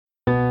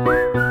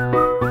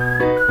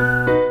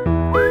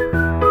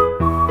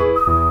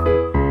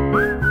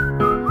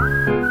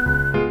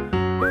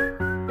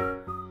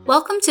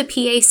Welcome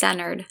to PA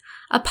Centered,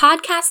 a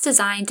podcast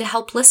designed to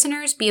help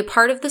listeners be a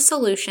part of the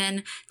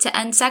solution to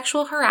end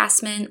sexual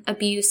harassment,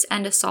 abuse,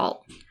 and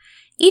assault.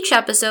 Each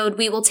episode,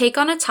 we will take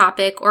on a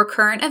topic or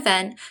current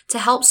event to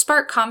help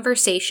spark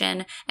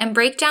conversation and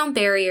break down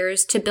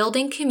barriers to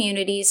building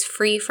communities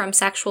free from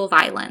sexual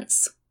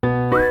violence.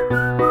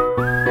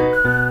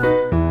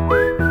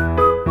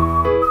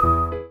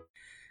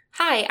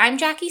 Hi, I'm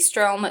Jackie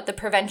Strom, the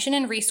Prevention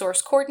and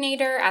Resource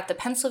Coordinator at the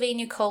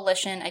Pennsylvania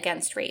Coalition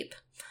Against Rape.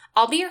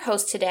 I'll be your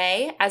host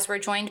today as we're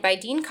joined by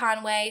Dean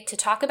Conway to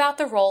talk about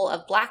the role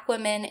of Black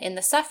women in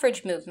the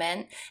suffrage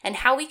movement and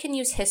how we can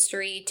use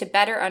history to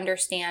better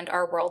understand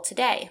our world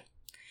today.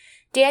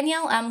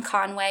 Danielle M.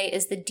 Conway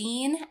is the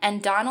Dean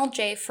and Donald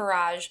J.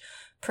 Farage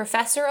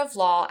Professor of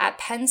Law at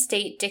Penn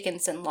State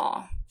Dickinson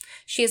Law.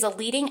 She is a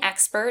leading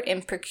expert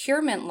in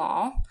procurement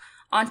law,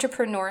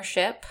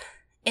 entrepreneurship,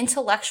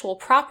 intellectual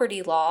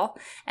property law,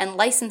 and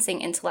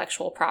licensing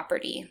intellectual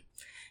property.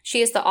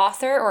 She is the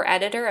author or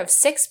editor of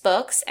 6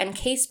 books and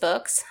case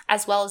books,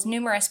 as well as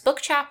numerous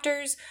book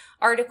chapters,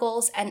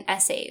 articles, and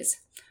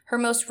essays. Her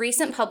most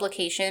recent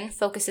publication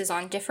focuses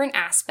on different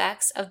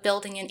aspects of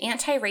building an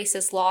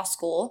anti-racist law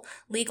school,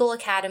 legal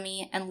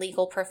academy, and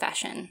legal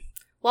profession.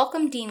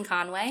 Welcome, Dean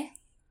Conway.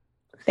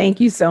 Thank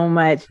you so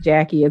much,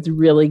 Jackie. It's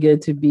really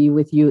good to be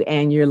with you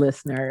and your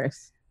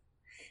listeners.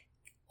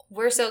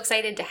 We're so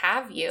excited to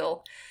have you.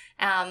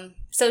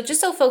 So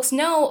just so folks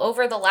know,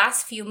 over the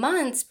last few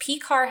months,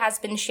 PCAR has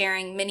been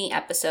sharing mini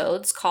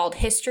episodes called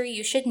History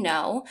You Should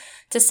Know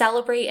to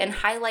celebrate and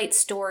highlight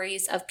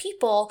stories of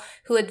people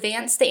who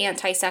advanced the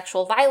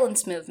anti-sexual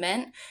violence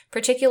movement,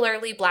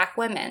 particularly Black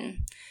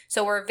women.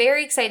 So we're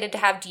very excited to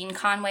have Dean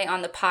Conway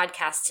on the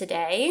podcast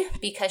today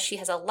because she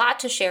has a lot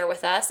to share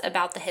with us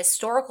about the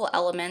historical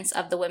elements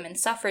of the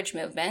women's suffrage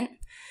movement.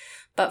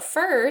 But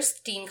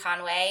first, Dean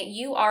Conway,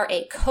 you are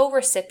a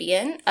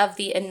co-recipient of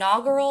the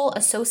inaugural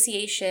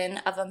Association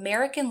of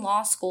American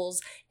Law Schools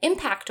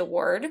Impact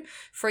Award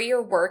for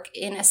your work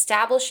in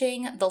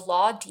establishing the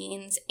Law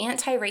Dean's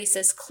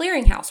Anti-Racist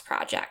Clearinghouse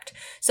Project.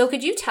 So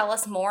could you tell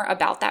us more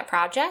about that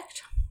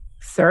project?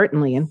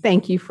 Certainly, and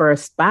thank you for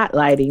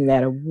spotlighting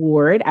that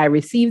award. I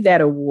received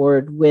that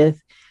award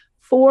with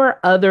 4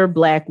 other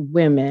Black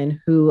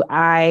women who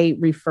I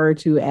refer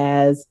to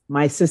as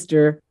my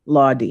sister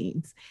law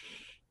deans.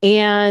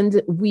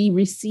 And we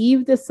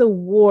received this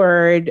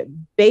award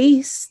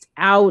based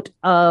out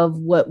of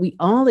what we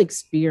all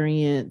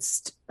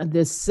experienced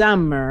this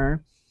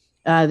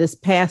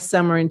past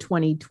summer in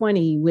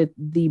 2020 with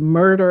the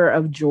murder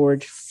of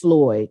George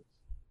Floyd.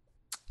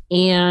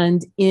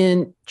 And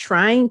in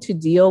trying to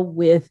deal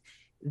with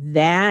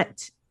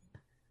that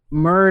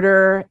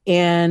murder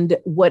and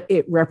what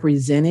it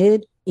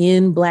represented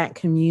in Black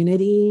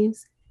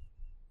communities,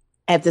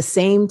 at the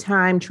same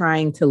time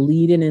trying to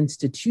lead an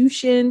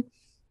institution,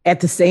 at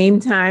the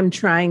same time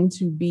trying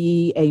to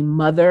be a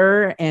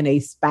mother and a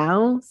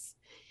spouse,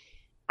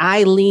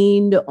 I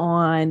leaned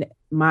on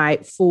my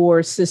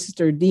 4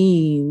 sister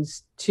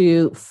deans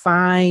to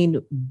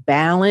find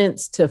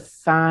balance, to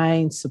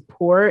find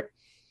support,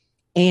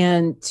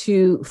 and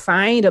to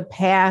find a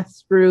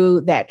path through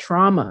that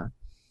trauma.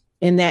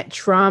 And that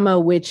trauma,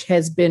 which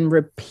has been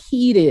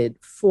repeated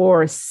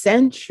for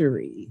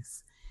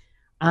centuries,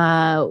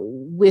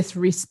 with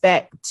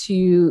respect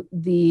to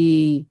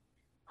the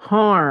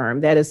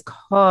harm that is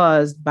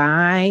caused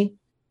by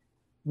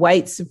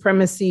white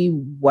supremacy,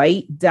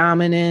 white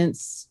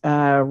dominance,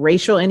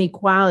 racial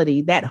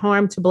inequality, that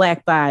harm to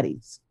Black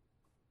bodies.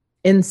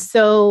 And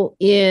so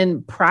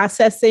in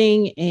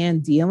processing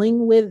and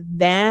dealing with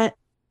that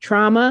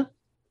trauma,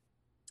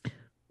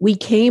 we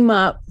came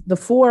up, the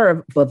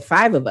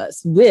 5 of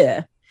us,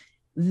 with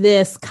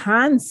this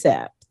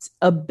concept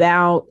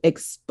about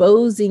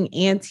exposing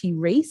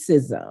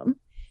anti-racism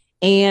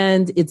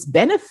and its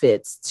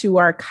benefits to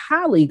our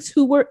colleagues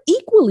who were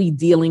equally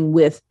dealing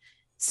with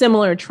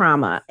similar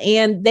trauma.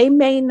 And they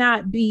may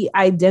not be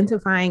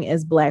identifying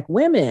as Black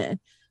women,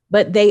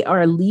 but they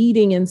are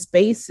leading in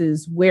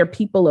spaces where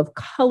people of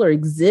color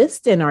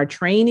exist and are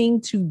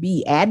training to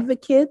be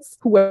advocates,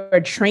 who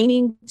are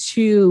training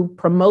to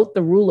promote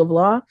the rule of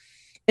law.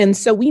 And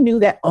so we knew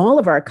that all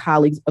of our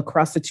colleagues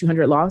across the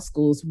 200 law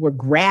schools were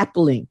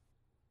grappling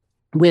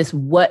with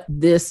what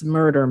this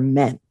murder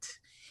meant,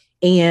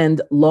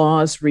 and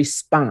law's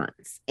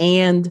response,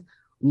 and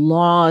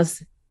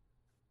law's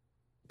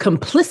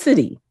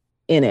complicity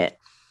in it.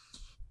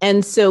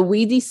 And so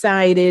we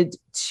decided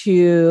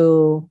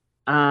to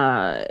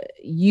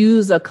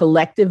use a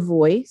collective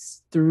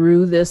voice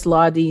through this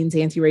Law Dean's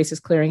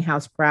Anti-Racist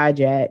Clearinghouse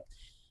Project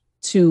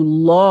to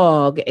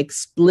log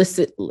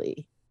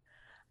explicitly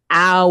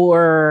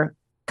our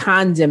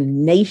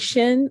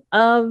condemnation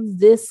of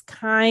this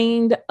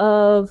kind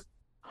of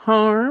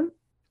harm,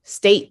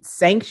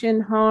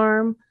 state-sanctioned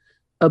harm,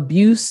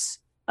 abuse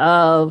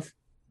of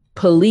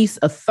police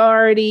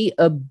authority,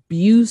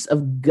 abuse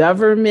of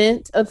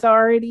government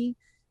authority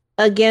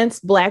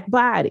against Black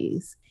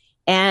bodies.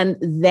 And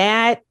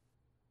that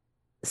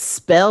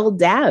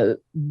spelled out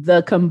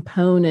the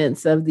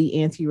components of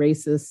the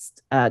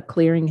Anti-Racist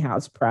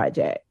Clearinghouse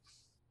Project.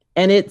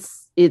 And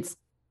it's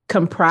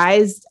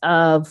comprised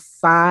of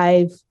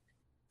 5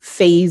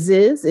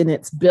 phases, and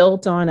it's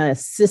built on a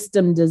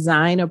system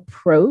design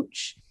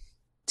approach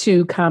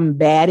to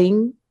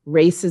combating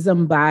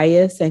racism,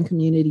 bias, and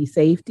community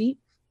safety.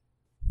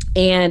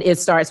 And it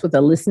starts with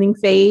a listening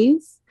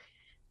phase,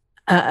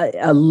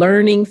 a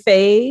learning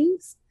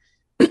phase,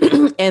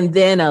 and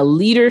then a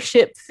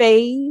leadership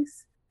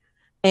phase.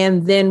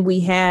 And then we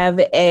have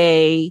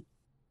a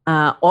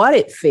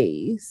audit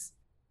phase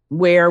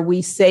where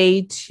we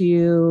say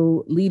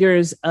to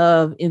leaders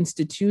of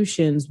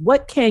institutions,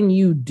 what can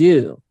you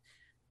do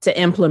to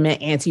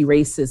implement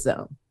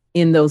anti-racism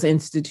in those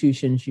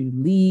institutions you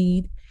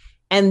lead?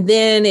 And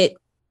then it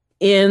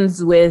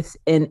ends with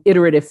an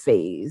iterative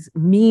phase,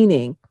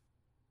 meaning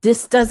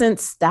this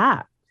doesn't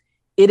stop.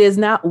 It is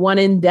not one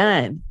and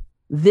done.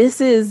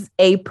 This is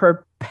a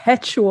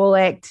perpetual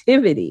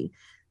activity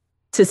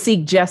to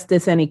seek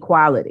justice and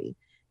equality.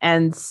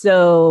 And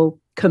so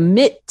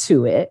commit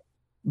to it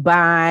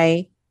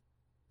by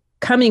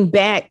coming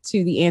back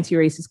to the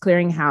Anti-Racist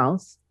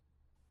Clearinghouse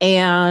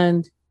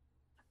and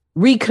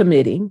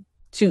recommitting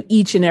to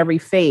each and every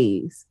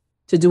phase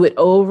to do it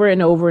over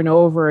and over and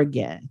over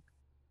again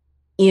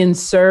in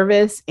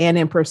service and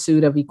in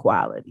pursuit of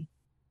equality.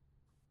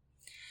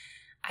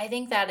 I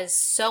think that is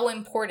so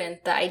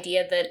important, the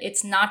idea that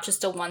it's not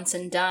just a once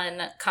and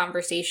done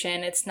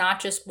conversation. It's not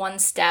just one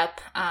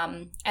step.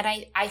 And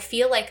I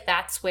feel like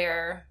that's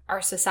where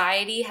our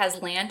society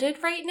has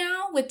landed right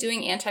now with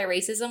doing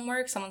anti-racism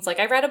work. Someone's like,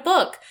 I read a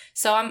book,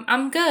 so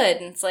I'm good.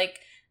 And it's like,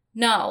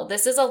 no,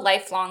 this is a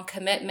lifelong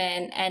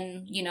commitment,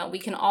 and, you know, we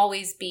can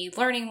always be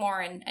learning more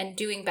and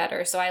doing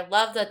better. So I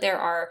love that there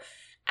are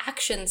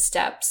action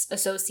steps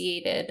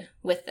associated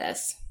with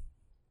this.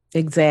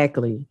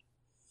 Exactly.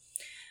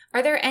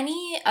 Are there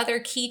any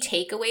other key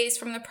takeaways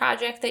from the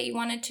project that you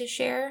wanted to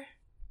share?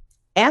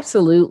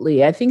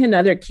 Absolutely. I think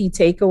another key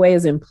takeaway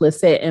is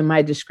implicit in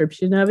my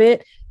description of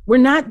it. We're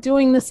not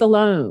doing this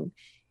alone.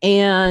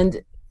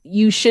 And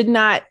you should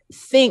not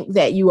think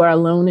that you are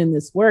alone in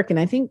this work. And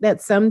I think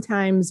that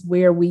sometimes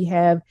where we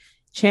have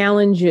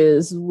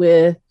challenges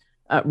with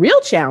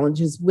real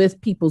challenges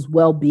with people's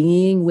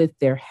well-being, with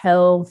their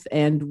health,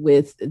 and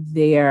with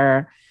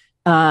their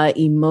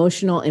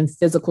emotional and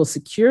physical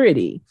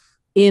security,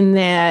 in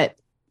that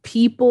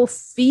people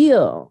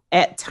feel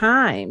at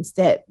times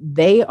that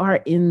they are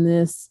in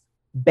this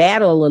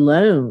battle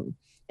alone.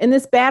 And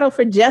this battle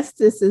for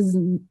justice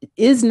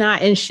is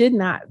not and should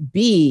not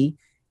be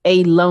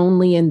a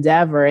lonely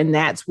endeavor. And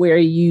that's where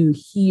you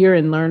hear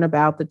and learn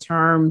about the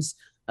terms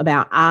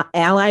about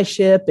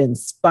allyship and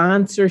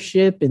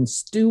sponsorship and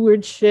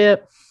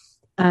stewardship.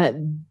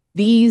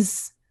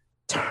 These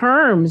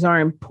terms are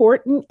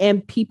important,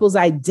 and people's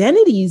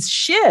identities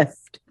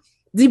shift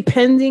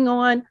depending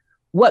on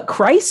what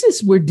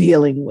crisis we're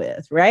dealing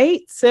with,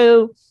 right?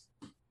 So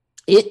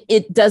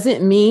it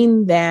doesn't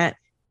mean that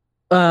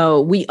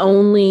we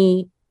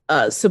only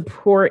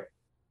support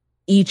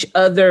each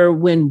other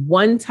when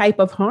one type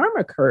of harm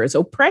occurs.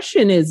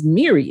 Oppression is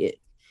myriad.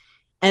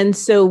 And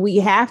so we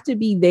have to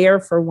be there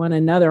for one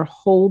another,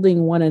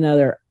 holding one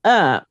another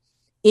up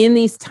in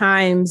these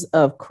times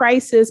of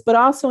crisis, but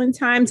also in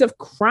times of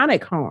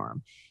chronic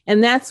harm.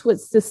 And that's what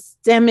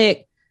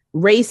systemic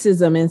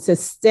racism and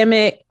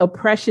systemic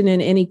oppression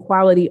and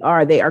inequality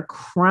are. They are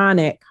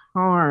chronic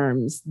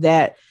harms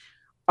that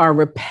are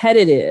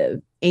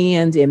repetitive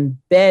and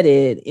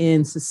embedded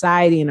in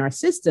society and our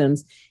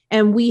systems.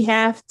 And we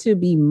have to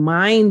be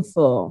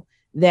mindful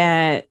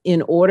that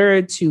in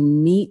order to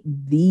meet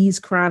these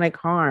chronic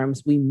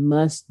harms, we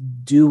must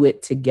do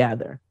it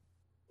together.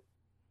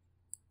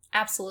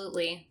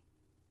 Absolutely.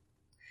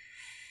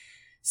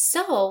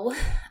 So,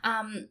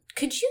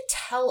 could you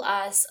tell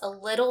us a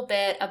little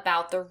bit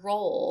about the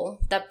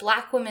role that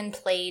Black women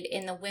played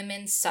in the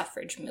women's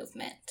suffrage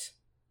movement?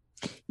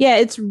 Yeah,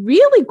 it's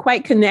really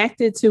quite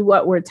connected to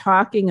what we're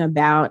talking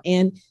about.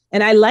 And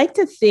I like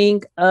to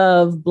think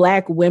of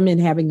Black women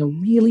having a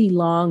really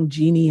long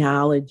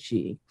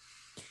genealogy.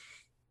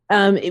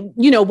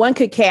 One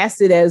could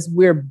cast it as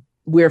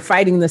we're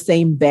fighting the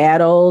same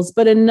battles,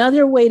 but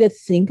another way to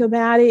think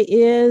about it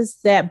is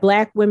that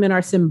Black women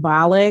are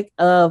symbolic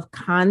of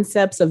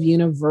concepts of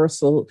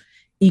universal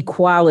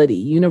equality,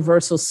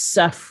 universal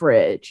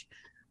suffrage,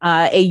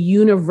 a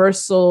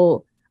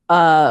universal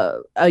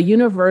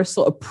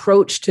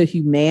approach to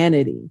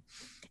humanity.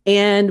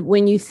 And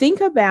when you think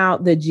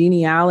about the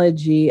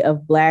genealogy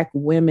of Black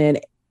women,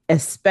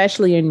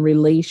 especially in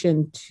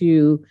relation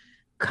to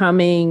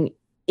coming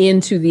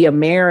into the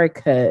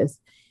Americas,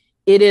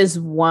 it is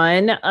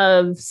one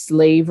of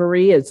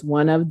slavery, it's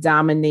one of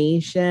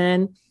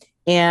domination,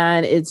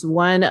 and it's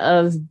one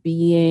of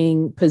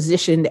being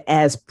positioned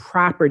as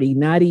property,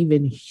 not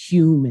even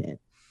human.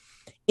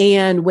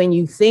 And when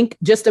you think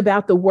just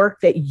about the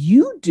work that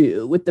you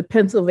do with the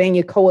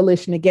Pennsylvania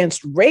Coalition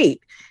Against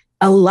Rape,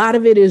 a lot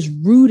of it is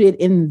rooted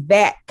in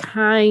that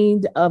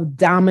kind of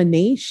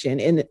domination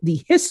and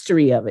the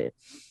history of it.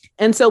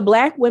 And so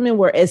Black women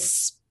were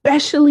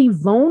especially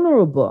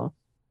vulnerable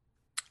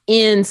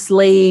in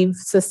slave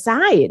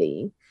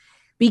society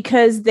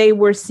because they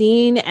were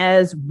seen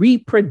as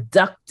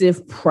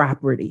reproductive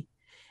property.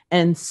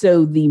 And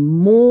so the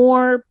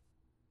more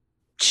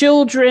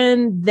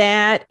children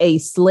that a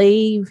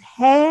slave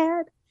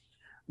had,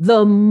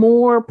 the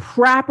more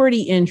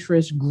property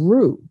interest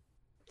grew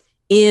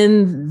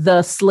in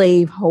the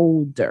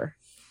slaveholder.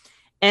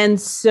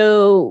 And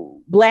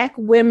so Black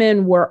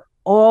women were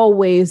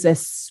always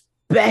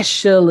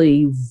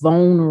especially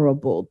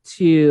vulnerable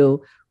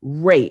to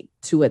rape,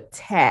 to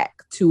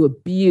attack, to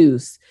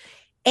abuse.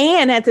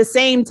 And at the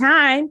same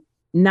time,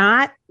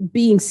 not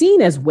being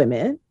seen as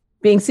women,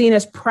 being seen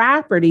as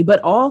property, but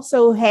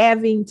also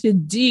having to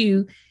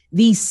do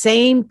the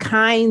same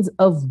kinds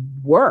of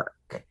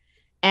work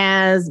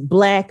as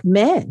Black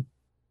men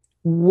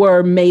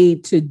were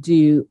made to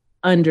do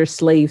under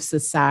slave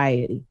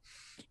society.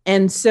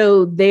 And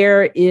so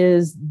there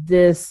is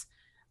this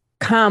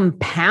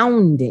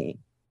compounding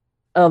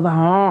of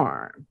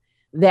harm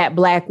that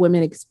Black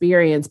women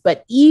experience.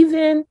 But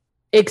even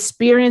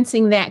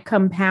experiencing that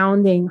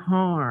compounding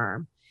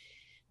harm,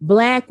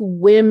 Black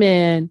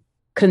women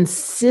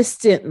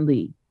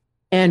consistently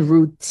and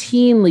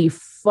routinely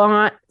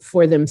fought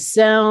for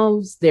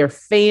themselves, their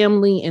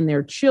family, and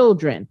their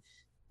children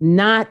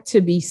not to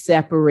be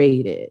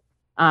separated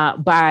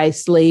by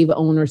slave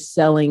owners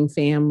selling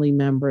family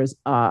members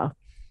off,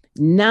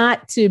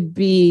 not to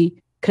be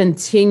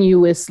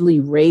continuously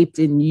raped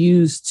and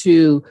used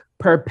to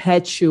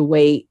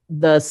perpetuate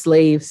the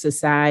slave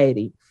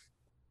society.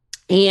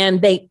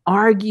 And they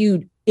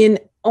argued in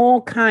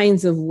all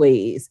kinds of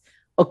ways,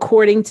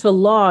 according to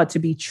law, to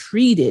be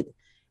treated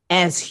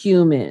as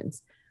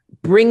humans,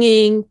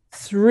 bringing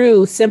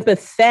through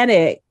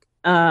sympathetic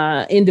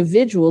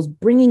individuals,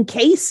 bringing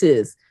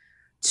cases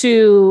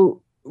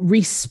to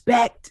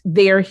respect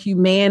their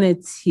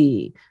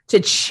humanity, to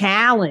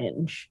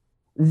challenge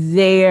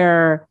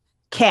their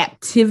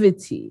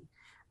captivity.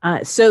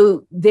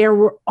 So there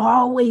were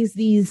always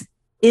these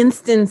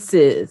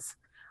instances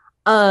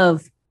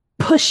of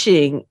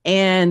pushing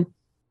and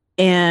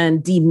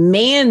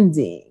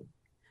demanding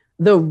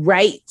the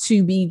right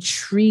to be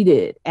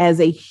treated as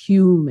a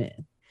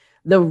human,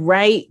 the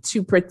right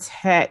to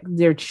protect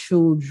their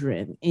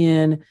children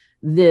in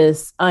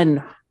this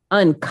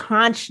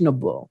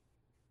unconscionable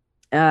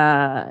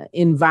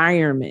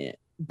environment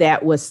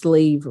that was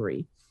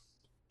slavery,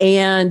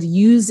 and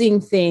using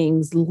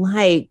things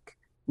like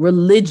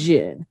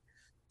religion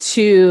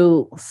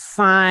to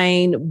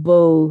find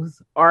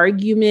both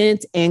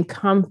argument and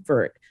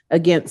comfort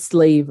against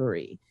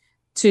slavery,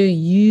 to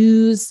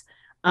use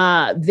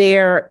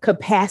their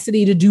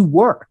capacity to do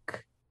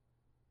work.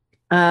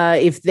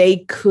 If they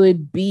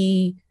could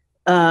be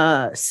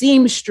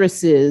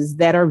seamstresses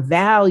that are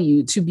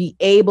valued, to be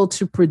able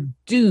to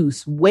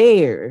produce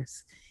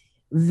wares,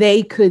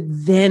 they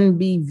could then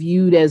be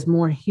viewed as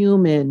more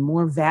human,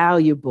 more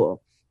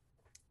valuable.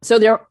 So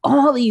there are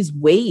all these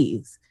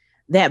ways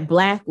that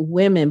Black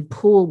women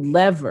pulled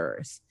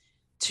levers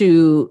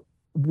to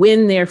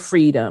win their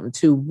freedom,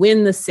 to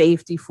win the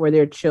safety for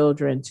their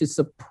children, to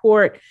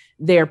support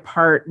their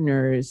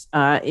partners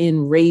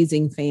in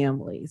raising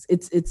families.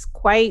 It's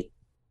quite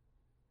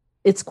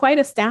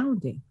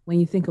astounding when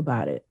you think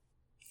about it.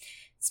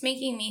 It's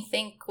making me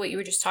think what you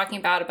were just talking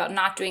about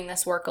not doing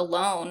this work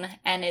alone.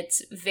 And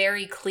it's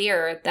very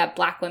clear that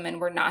Black women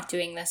were not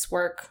doing this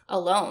work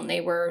alone.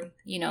 They were,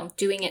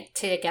 doing it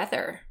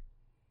together.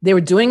 They were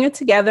doing it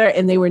together,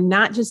 and they were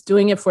not just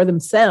doing it for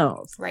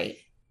themselves. Right.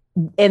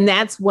 And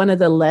that's one of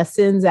the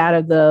lessons out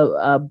of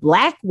the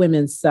Black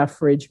women's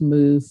suffrage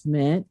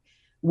movement,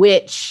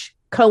 which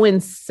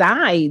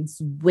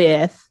coincides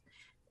with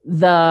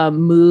the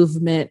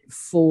movement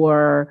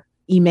for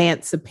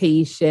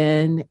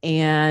emancipation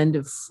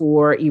and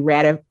for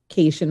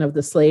eradication of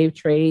the slave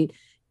trade,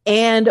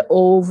 and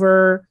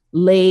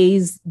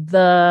overlays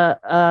the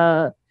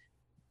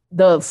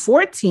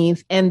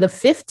 14th and the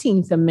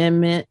 15th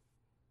Amendment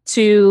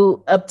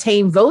to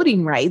obtain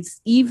voting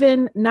rights,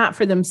 even not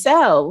for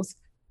themselves,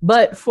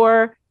 but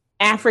for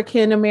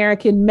African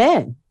American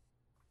men.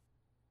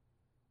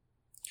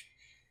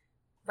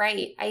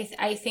 Right.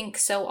 I think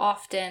so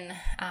often,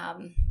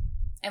 and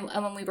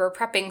when we were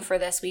prepping for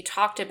this, we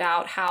talked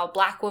about how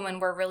Black women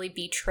were really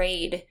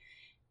betrayed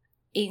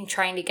in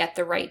trying to get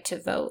the right to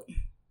vote.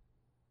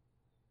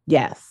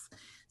 Yes.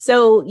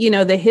 So,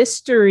 the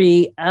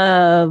history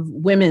of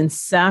women's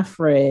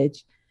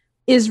suffrage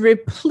is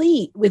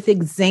replete with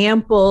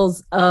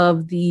examples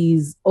of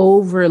these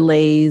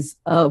overlays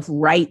of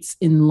rights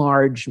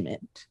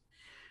enlargement.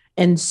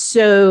 And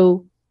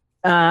so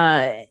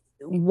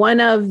one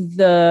of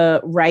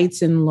the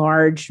rights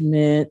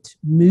enlargement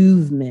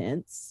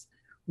movements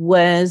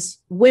was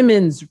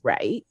women's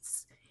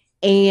rights.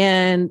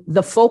 And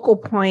the focal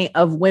point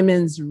of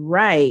women's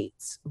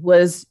rights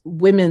was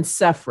women's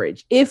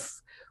suffrage.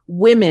 If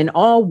women,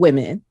 all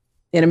women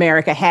in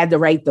America, had the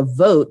right to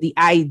vote, the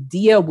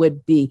idea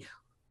would be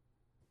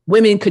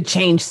women could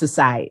change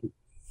society.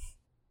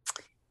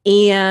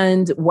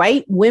 And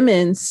white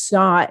women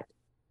sought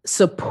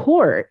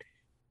support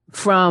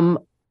from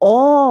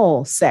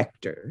all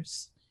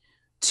sectors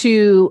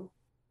to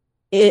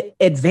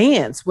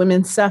advance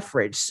women's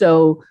suffrage.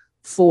 So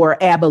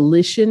for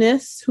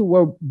abolitionists who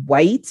were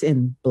white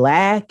and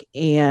Black,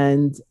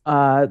 and,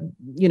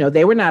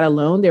 they were not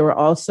alone. There were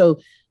also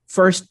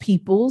First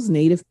Peoples,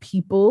 Native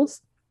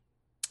peoples,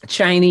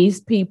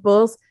 Chinese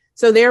peoples.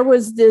 So there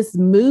was this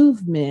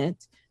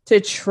movement to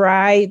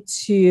try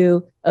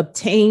to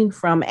obtain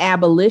from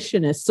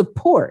abolitionists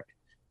support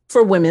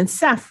for women's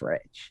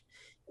suffrage.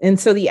 And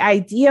so the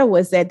idea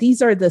was that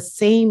these are the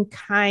same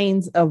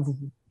kinds of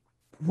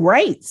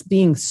rights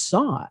being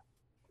sought.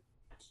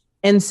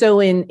 And so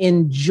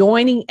in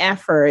joining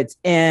efforts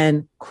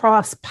and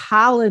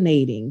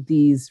cross-pollinating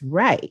these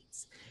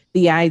rights,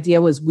 the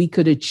idea was we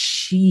could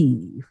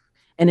achieve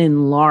an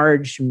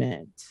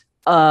enlargement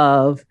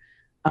of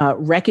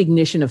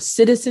recognition of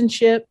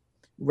citizenship,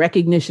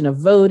 recognition of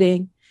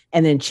voting,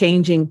 and then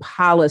changing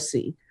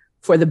policy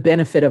for the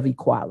benefit of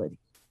equality.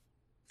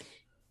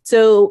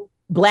 So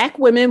Black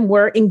women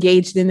were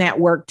engaged in that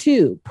work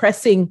too,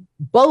 pressing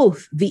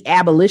both the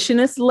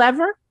abolitionist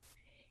lever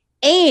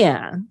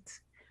and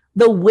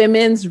the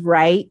women's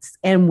rights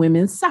and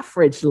women's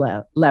suffrage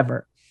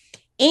lever.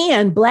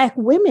 And Black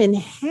women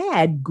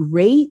had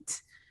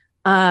great,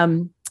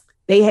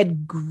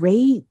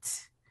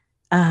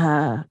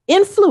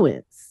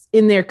 influence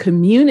in their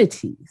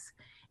communities.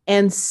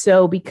 And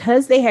so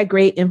because they had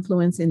great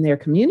influence in their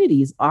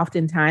communities,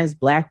 oftentimes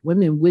Black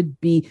women would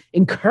be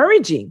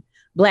encouraging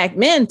Black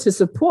men to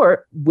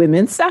support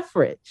women's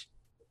suffrage.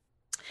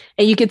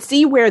 And you could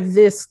see where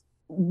this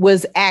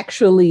was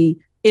actually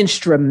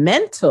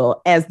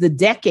instrumental as the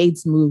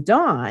decades moved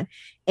on.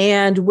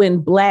 And when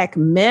Black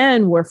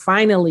men were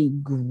finally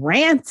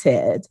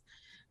granted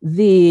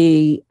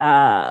the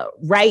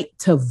right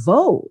to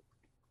vote,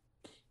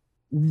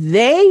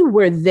 they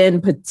were then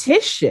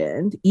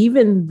petitioned,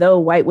 even though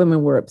white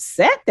women were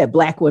upset that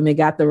Black women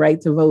got the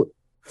right to vote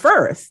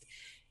first,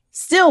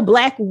 still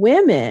Black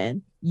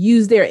women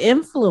used their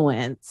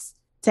influence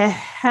to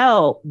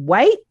help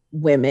white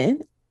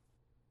women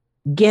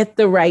get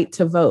the right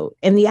to vote.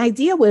 And the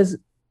idea was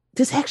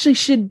this actually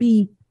should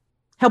be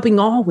helping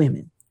all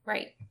women.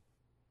 Right.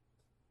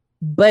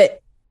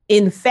 But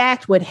in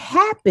fact, what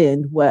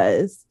happened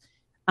was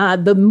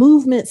the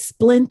movement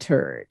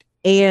splintered,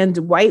 and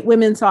white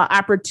women saw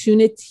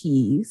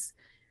opportunities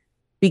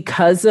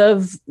because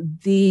of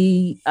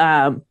the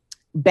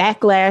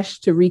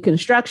backlash to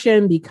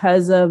Reconstruction,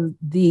 because of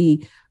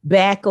the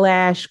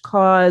backlash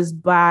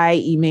caused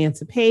by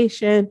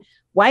emancipation.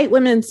 White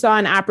women saw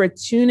an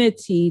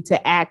opportunity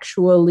to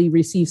actually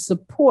receive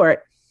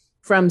support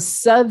from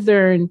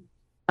Southern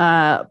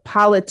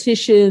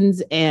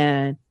politicians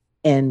and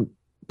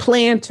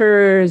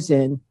planters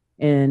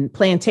and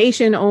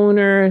plantation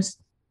owners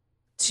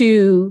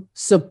to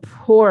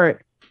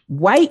support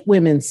white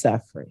women's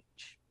suffrage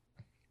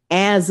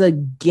as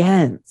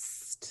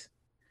against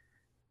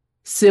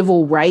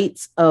civil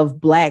rights of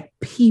Black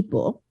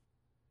people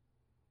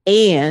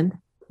and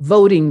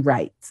voting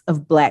rights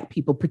of Black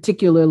people,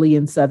 particularly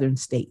in Southern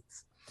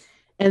states.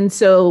 And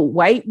so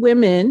white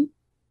women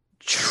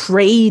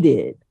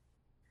traded,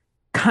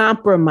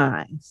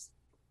 compromised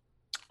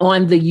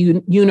on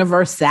the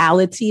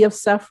universality of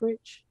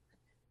suffrage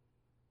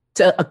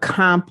to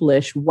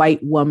accomplish white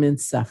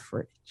women's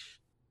suffrage.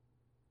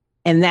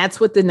 And that's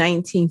what the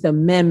 19th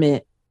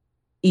Amendment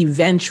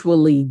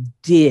eventually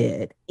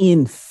did.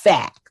 In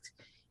fact,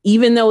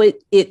 even though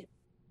it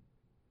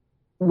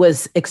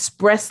was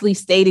expressly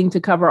stating to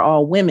cover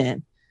all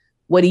women,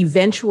 what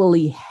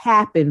eventually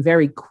happened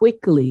very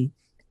quickly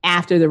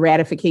after the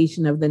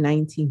ratification of the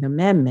 19th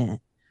Amendment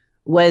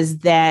was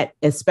that,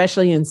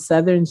 especially in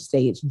Southern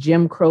states,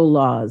 Jim Crow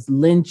laws,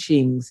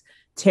 lynchings,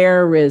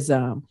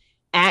 terrorism,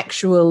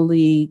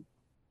 actually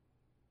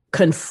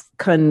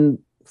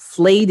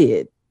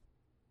conflated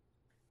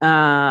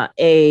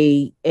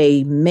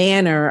a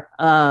manner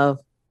of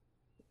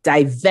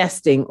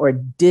divesting or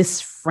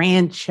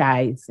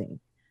disfranchising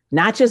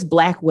not just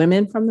Black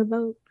women from the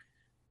vote,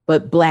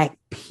 but Black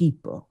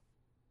people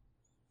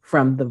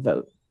from the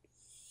vote.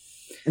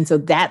 And so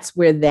that's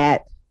where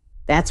that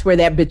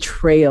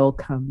betrayal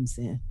comes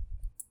in.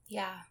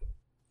 Yeah.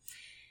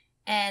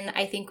 And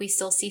I think we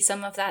still see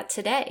some of that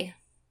today,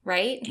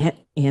 right?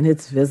 And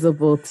it's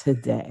visible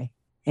today.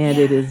 And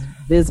it is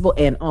visible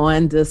and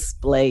on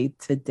display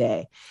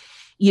today.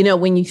 You know,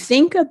 when you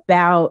think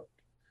about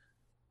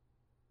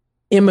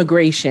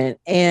immigration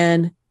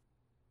and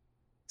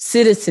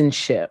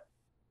citizenship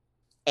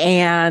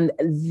and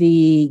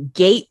the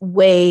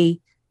gateway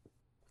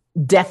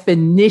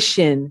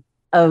definition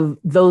of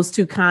those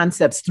two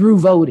concepts through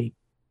voting,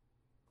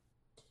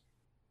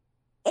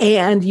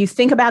 and you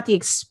think about the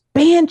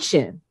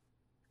expansion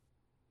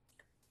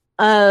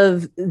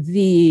of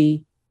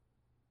the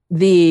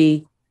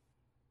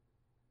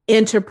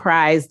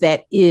enterprise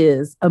that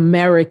is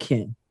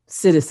American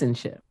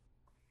citizenship,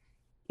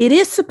 it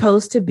is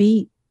supposed to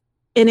be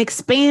an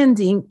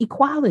expanding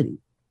equality.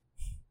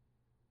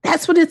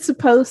 That's what it's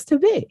supposed to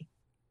be.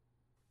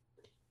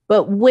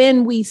 But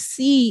when we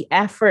see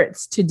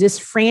efforts to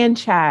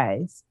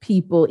disfranchise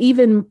people,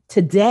 even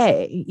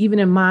today, even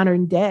in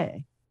modern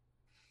day,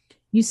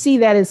 you see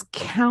that as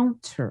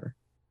counter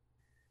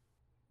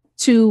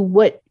to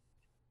what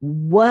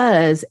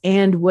was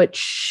and what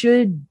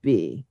should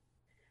be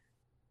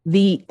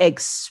the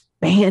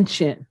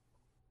expansion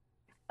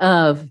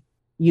of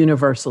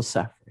universal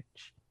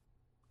suffrage.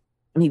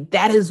 I mean,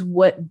 that is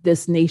what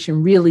this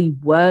nation really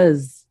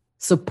was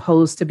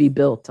supposed to be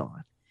built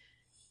on,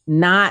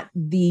 not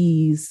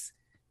these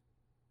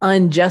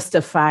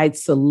unjustified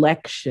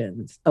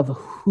selections of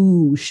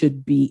who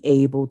should be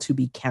able to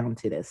be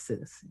counted as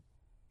citizens.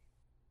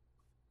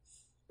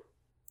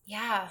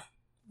 Yeah,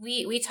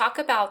 we talk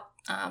about,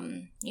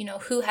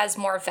 who has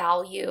more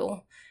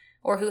value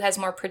or who has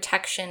more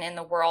protection in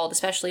the world,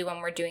 especially when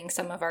we're doing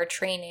some of our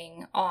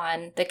training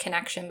on the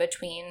connection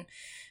between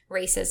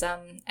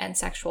racism and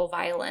sexual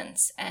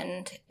violence.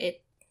 And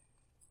it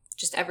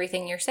just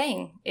everything you're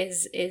saying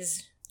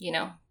is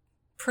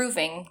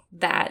proving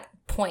that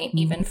point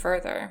even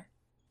further.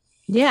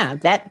 Yeah,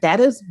 that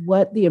is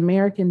what the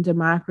American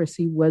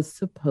democracy was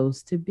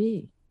supposed to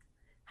be.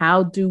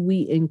 How do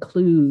we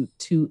include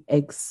to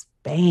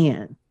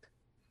expand?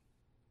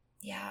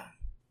 Yeah.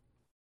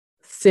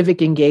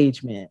 Civic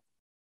engagement,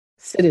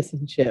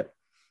 citizenship,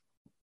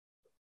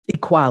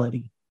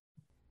 equality.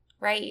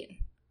 Right.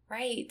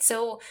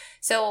 So,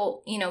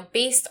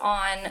 based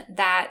on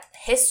that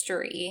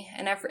history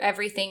and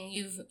everything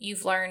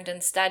you've learned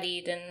and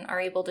studied and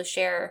are able to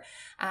share,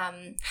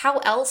 how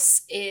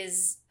else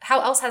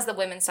has the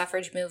women's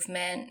suffrage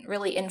movement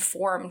really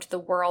informed the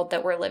world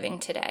that we're living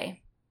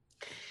today?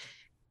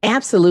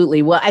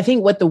 Absolutely. Well, I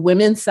think what the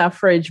women's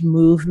suffrage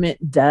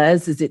movement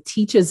does is it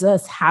teaches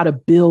us how to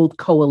build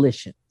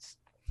coalitions.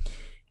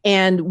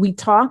 And we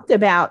talked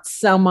about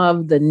some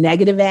of the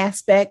negative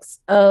aspects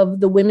of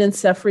the women's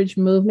suffrage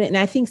movement. And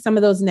I think some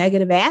of those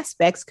negative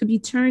aspects could be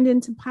turned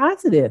into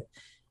positive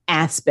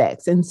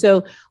aspects. And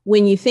so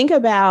when you think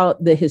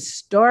about the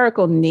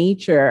historical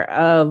nature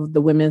of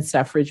the women's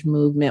suffrage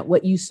movement,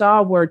 what you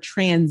saw were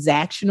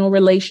transactional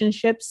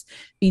relationships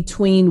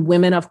between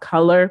women of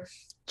color,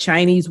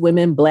 Chinese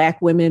women,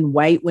 Black women,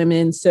 white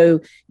women.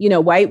 So,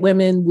 white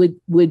women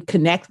would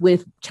connect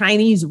with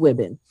Chinese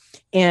women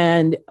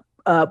and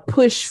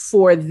push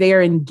for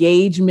their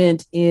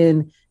engagement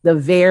in the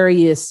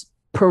various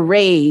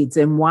parades.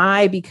 And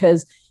why?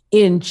 Because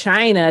in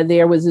China,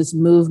 there was this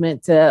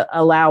movement to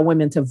allow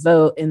women to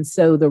vote. And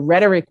so the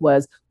rhetoric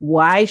was,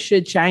 why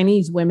should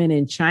Chinese women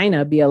in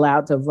China be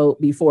allowed to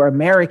vote before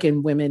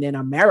American women in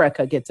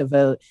America get to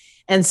vote?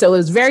 And so it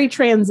was very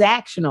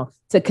transactional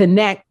to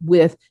connect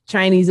with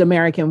Chinese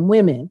American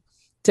women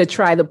to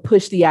try to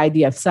push the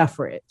idea of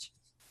suffrage.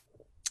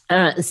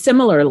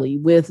 Similarly,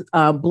 with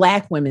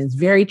Black women, it's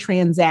very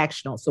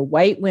transactional. So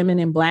white women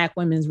and Black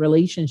women's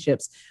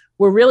relationships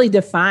were really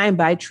defined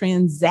by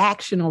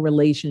transactional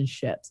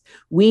relationships.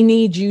 We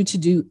need you to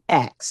do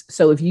X.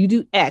 So if you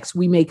do X,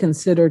 we may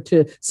consider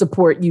to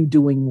support you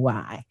doing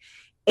Y.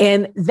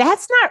 And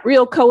that's not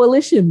real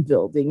coalition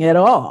building at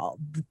all.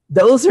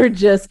 Those are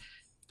just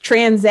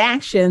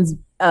transactions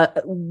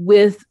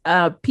with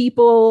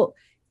people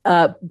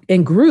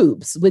and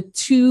groups with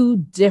two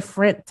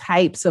different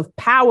types of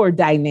power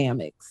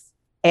dynamics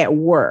at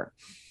work.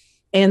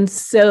 And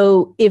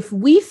so if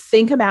we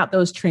think about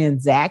those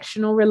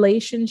transactional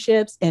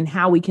relationships and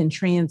how we can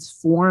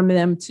transform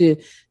them to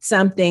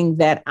something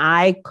that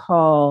I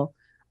call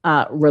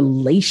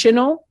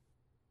relational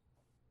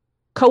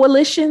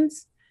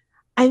coalitions,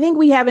 I think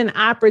we have an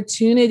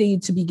opportunity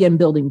to begin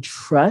building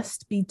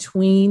trust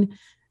between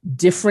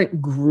different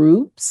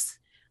groups,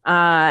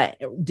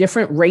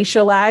 different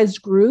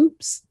racialized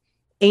groups,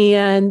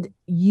 and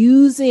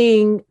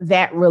using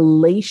that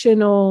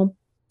relational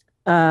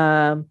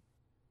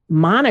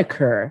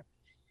moniker.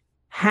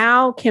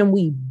 How can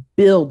we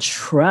build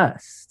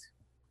trust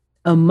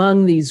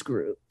among these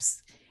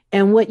groups?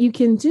 And what you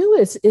can do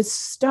is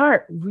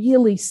start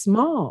really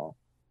small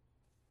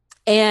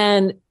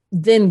and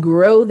then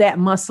grow that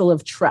muscle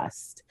of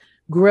trust,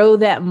 grow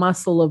that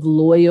muscle of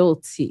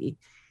loyalty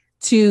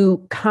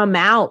to come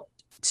out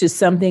to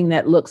something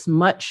that looks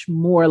much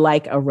more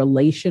like a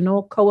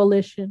relational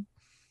coalition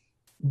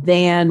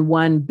than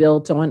one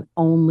built on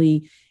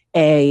only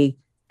a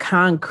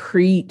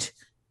concrete,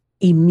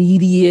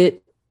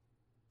 immediate,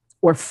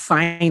 or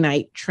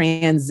finite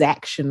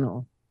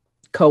transactional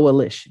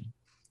coalition.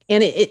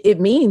 And it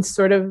means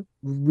sort of,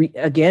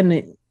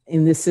 again,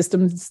 in the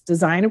systems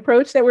design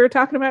approach that we were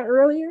talking about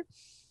earlier,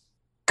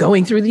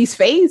 going through these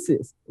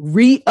phases,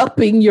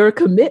 re-upping your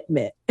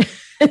commitment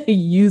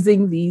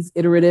using these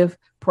iterative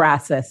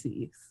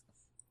processes.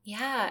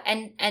 Yeah,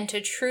 and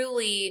to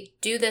truly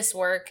do this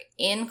work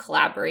in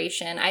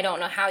collaboration, I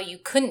don't know how you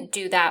couldn't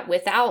do that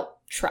without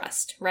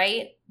trust,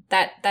 right?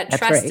 That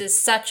trust right.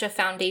 is such a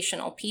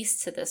foundational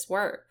piece to this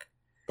work.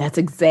 That's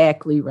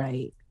exactly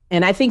right.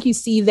 And I think you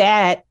see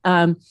that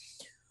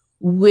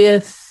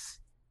with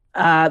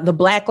the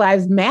Black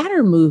Lives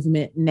Matter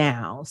movement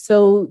now.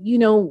 So,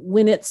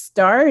 when it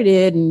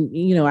started,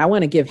 and, I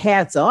want to give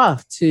hats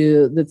off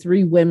to the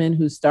three women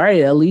who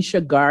started,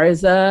 Alicia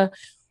Garza,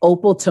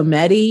 Opal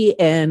Tometi,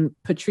 and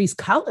Patrisse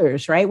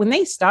Cullors, right? When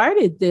they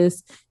started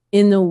this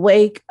in the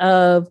wake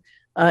of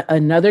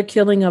another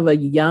killing of a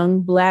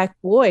young Black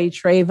boy,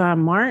 Trayvon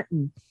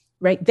Martin,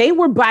 right? They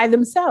were by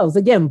themselves.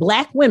 Again,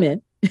 Black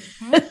women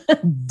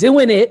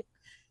doing it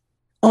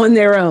on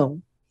their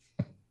own.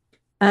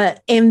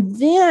 And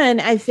then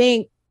I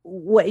think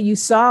what you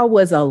saw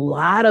was a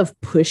lot of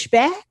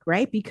pushback,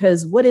 right?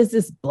 Because what is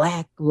this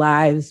Black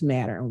Lives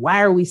Matter? And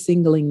why are we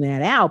singling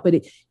that out?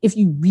 But if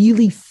you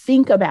really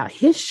think about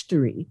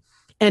history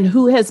and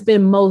who has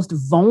been most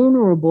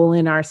vulnerable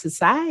in our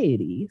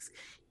societies,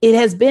 it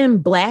has been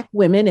Black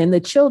women and the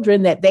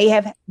children that they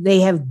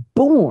have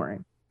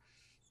born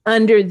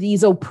under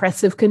these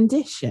oppressive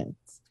conditions.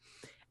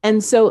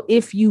 And so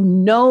if you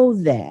know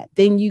that,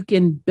 then you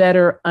can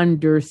better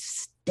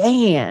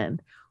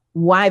understand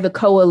why the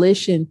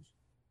coalition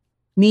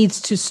needs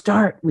to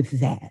start with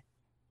that.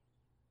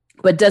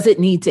 But does it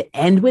need to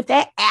end with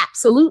that?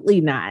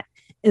 Absolutely not.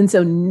 And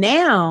so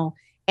now,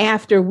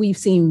 after we've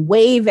seen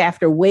wave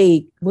after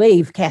wave,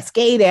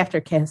 cascade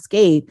after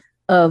cascade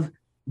of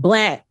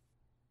Black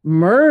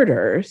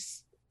murder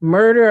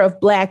of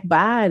Black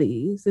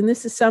bodies, and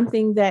this is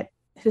something that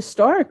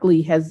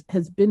historically has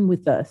been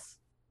with us,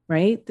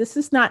 right? This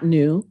is not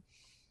new,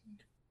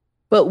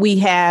 but we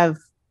have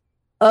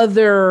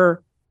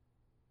other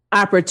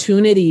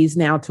opportunities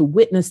now to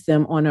witness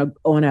them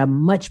on a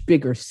much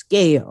bigger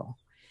scale.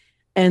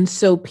 And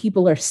so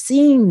people are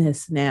seeing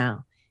this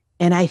now.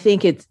 And I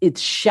think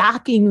it's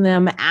shocking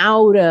them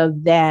out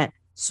of that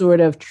sort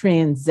of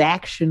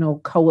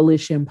transactional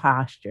coalition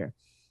posture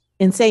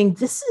and saying,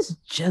 this is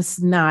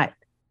just not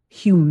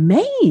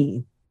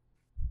humane.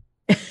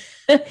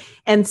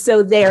 And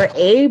so they're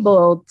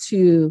able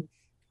to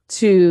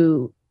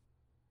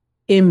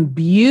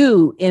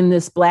imbue in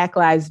this Black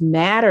Lives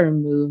Matter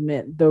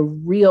movement the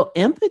real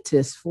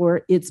impetus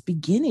for its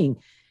beginning.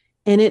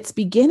 And its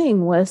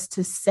beginning was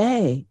to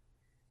say,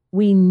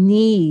 we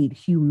need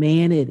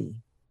humanity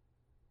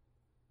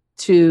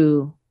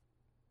to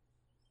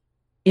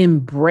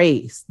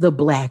embrace the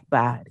Black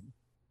body.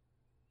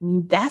 I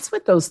mean, that's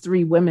what those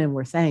three women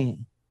were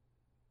saying.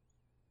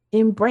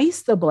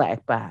 Embrace the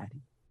Black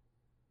body.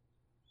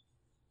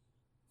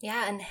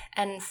 Yeah,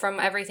 and from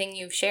everything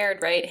you've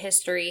shared, right,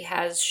 history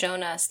has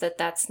shown us that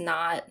that's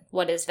not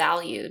what is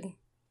valued.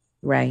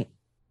 Right.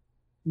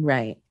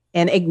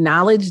 And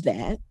acknowledge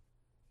that.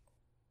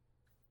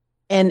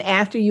 And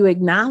after you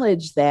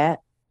acknowledge that,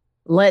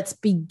 let's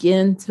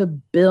begin to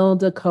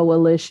build a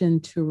coalition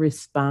to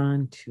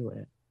respond to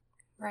it.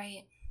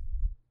 Right.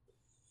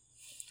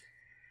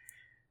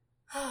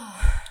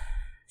 Oh,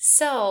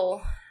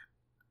 so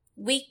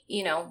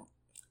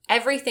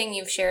everything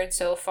you've shared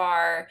so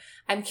far,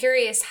 I'm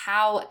curious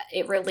how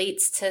it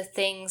relates to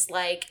things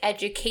like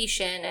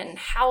education and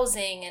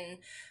housing and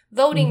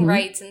voting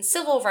rights and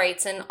civil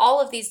rights and all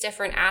of these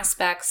different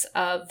aspects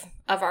of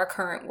our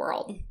current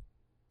world.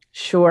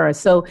 Sure.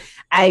 So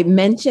I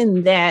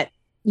mentioned that,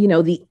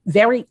 the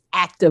very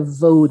act of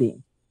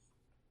voting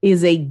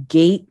is a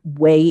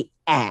gateway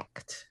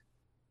act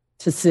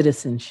to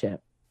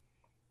citizenship,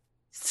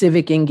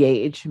 civic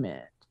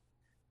engagement,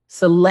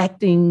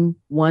 selecting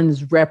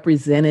one's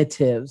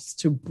representatives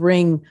to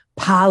bring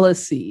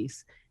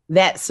policies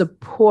that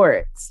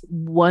supports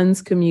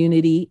one's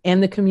community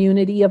and the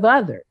community of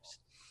others.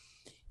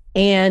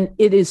 And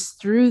it is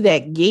through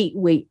that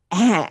gateway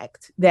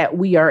act that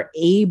we are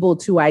able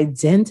to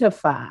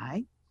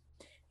identify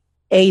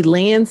a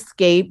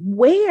landscape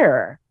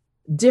where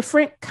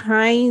different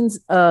kinds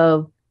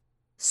of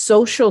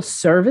social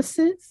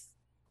services,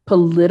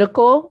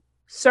 political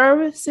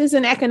services,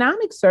 and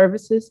economic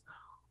services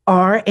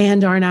are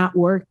and are not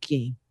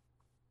working.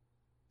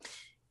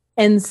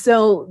 And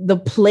so the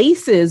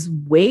places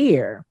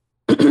where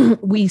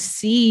we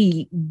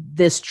see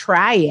this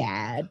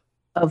triad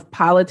of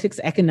politics,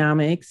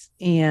 economics,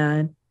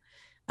 and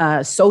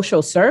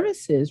social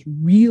services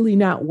really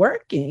not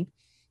working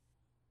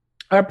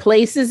are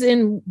places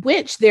in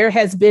which there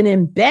has been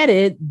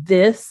embedded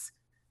this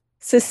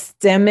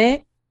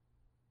systemic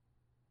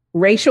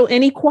racial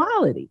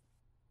inequality.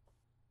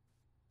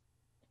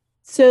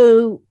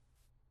 So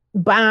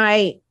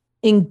by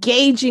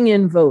engaging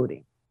in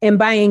voting and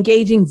by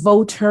engaging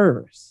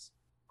voters,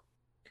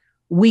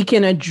 we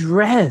can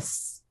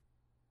address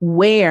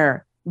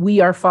where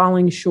we are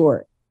falling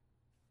short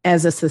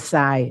as a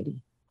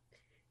society.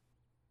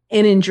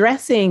 And in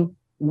addressing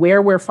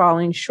where we're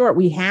falling short,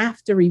 we have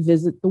to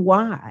revisit the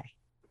why.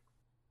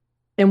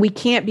 And we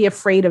can't be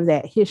afraid of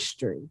that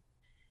history.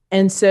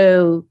 And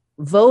so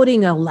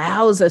voting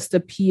allows us to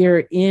peer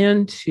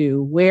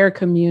into where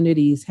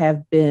communities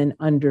have been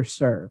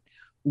underserved,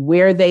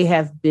 where they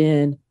have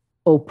been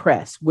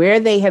oppressed, where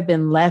they have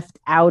been left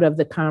out of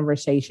the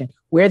conversation,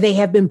 where they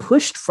have been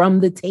pushed from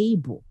the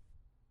table.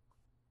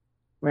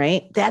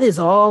 Right? That is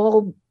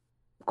all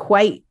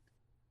quite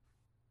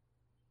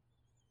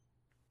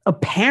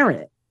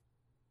apparent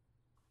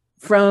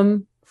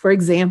from, for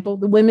example,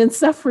 the women's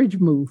suffrage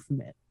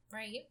movement.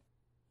 Right.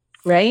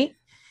 Right.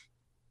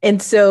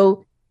 And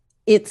so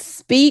it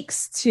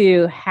speaks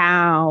to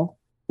how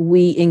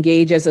we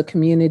engage as a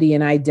community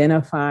in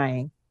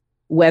identifying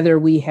whether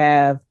we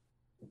have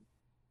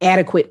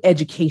adequate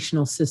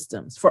educational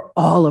systems for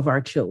all of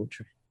our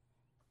children.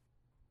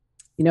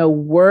 You know,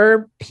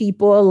 were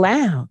people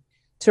allowed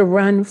to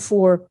run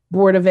for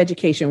Board of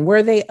Education?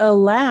 Were they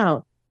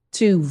allowed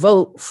to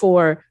vote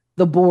for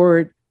the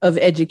Board of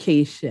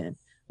Education?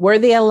 Were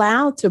they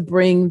allowed to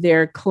bring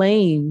their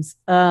claims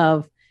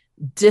of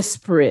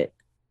disparate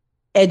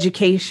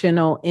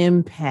educational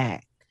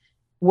impact?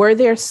 Were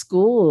their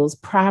schools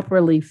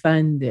properly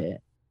funded?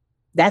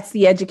 That's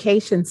the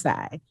education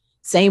side.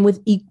 Same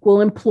with equal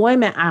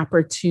employment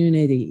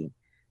opportunity.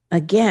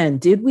 Again,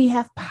 did we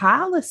have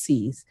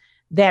policies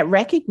that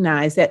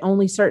recognize that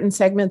only certain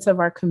segments of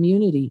our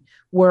community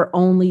were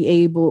only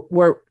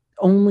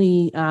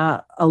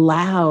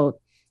allowed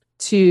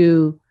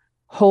to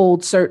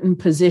hold certain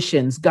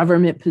positions,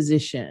 government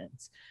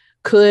positions?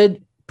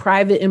 Could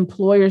private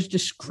employers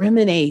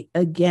discriminate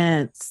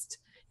against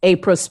a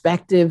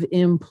prospective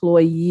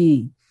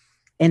employee?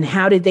 And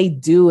how did they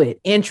do it?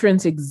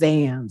 Entrance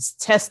exams,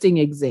 testing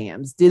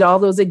exams. Did all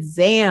those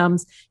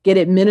exams get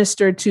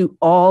administered to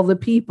all the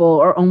people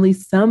or only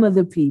some of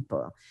the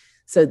people?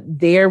 So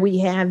there we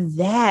have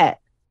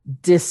that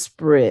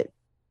disparate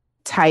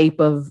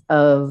type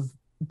of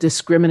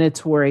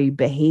discriminatory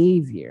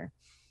behavior.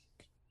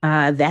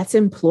 That's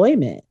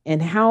employment.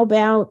 And how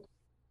about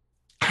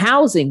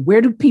housing?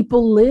 Where do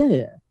people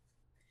live?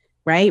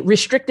 Right?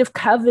 Restrictive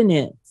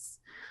covenants.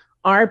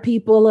 Are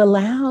people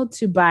allowed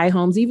to buy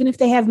homes even if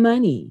they have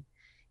money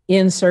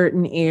in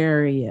certain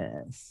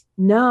areas?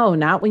 No,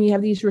 not when you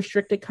have these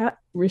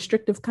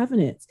restrictive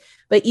covenants.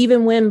 But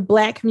even when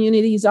Black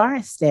communities are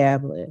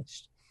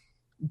established,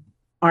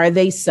 are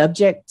they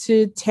subject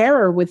to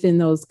terror within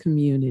those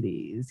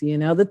communities? You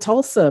know, the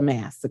Tulsa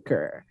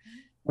massacre,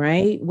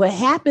 right? What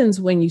happens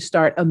when you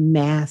start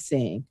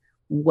amassing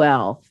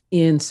wealth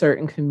in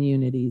certain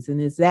communities?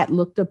 And is that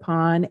looked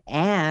upon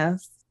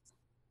as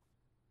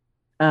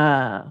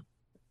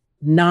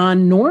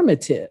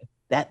non-normative?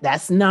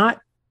 That's not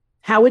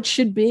how it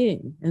should be.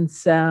 And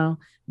so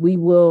we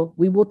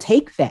will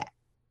take that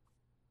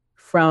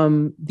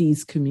from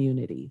these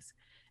communities.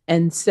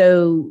 And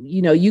so,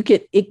 you know,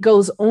 it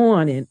goes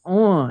on and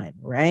on,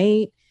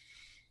 right?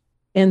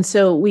 And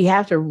so we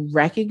have to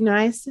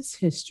recognize this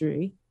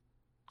history.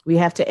 We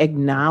have to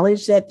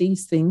acknowledge that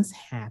these things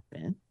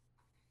happen.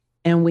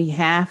 And we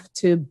have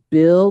to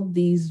build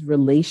these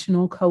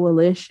relational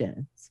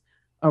coalitions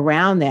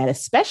around that,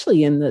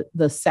 especially in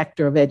the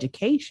sector of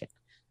education,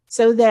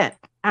 so that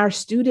our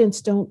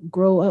students don't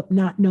grow up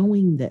not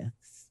knowing this,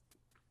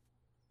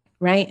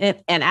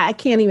 right? And I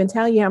can't even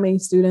tell you how many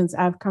students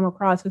I've come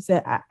across who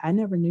said, I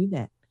never knew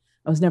that.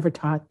 I was never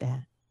taught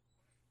that.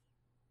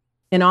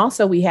 And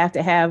also we have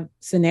to have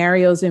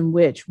scenarios in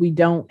which we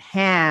don't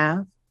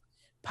have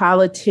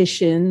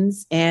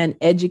politicians and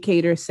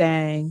educators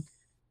saying,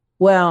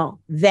 well,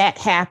 that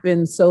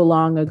happened so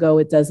long ago,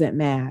 it doesn't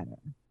matter.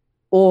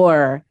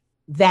 Or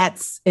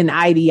that's an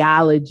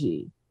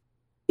ideology.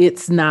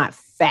 It's not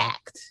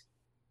fact.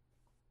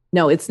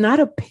 No, it's not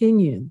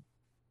opinion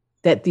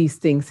that these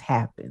things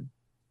happen.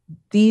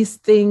 These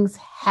things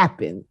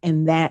happen,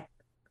 and that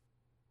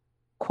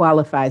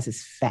qualifies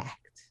as fact.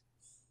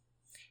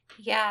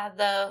 Yeah,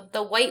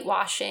 the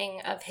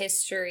whitewashing of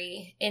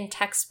history in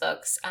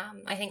textbooks.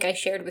 I think I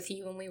shared with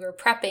you when we were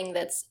prepping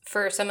that's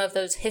for some of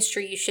those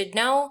history you should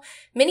know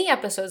mini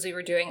episodes we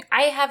were doing.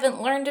 I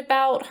haven't learned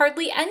about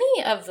hardly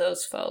any of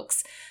those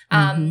folks.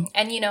 And,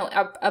 you know,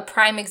 a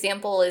prime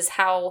example is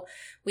how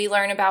we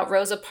learn about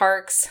Rosa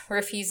Parks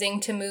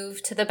refusing to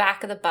move to the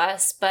back of the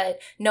bus, but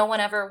no one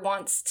ever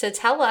wants to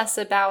tell us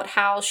about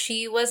how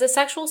she was a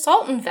sexual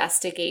assault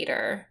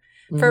investigator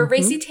for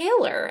Racy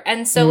Taylor.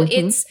 And so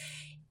it's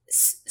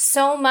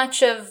so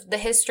much of the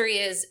history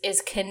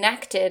is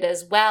connected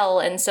as well.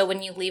 And so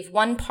when you leave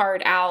one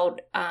part out,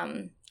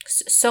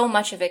 so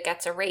much of it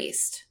gets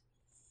erased.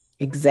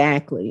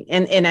 Exactly.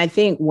 And I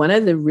think one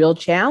of the real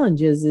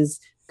challenges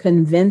is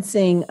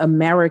convincing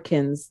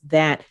Americans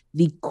that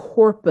the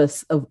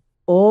corpus of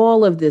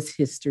all of this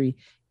history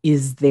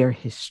is their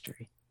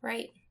history.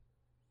 Right.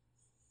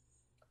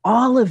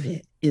 All of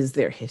it is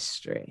their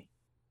history.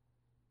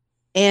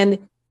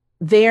 And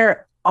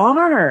there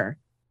are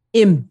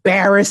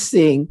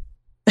embarrassing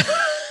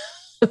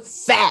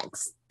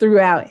facts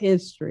throughout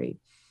history,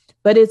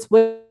 but it's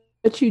what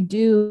you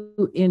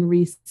do in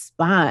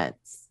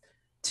response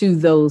to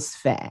those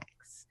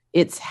facts.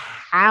 It's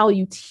how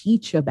you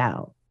teach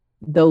about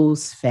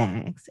those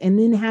facts and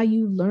then how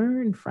you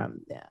learn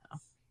from them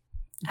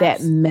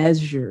that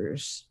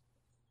measures.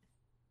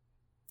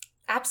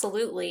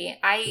 Absolutely.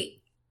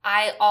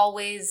 I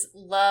always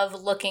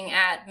love looking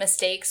at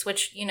mistakes,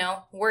 which, you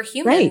know, we're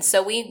humans, right.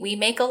 So we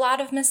make a lot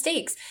of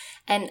mistakes.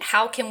 And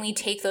how can we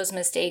take those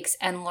mistakes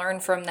and learn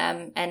from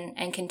them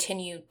and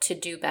continue to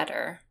do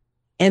better?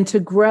 And to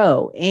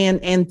grow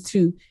and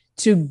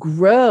to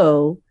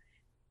grow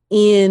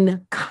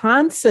in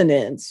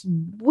consonance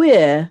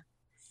with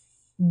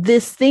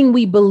this thing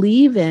we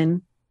believe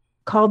in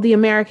called the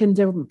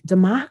American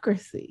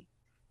democracy?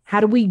 How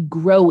do we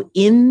grow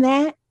in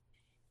that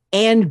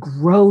and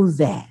grow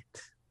that?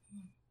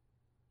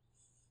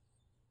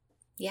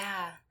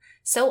 Yeah.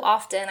 So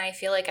often I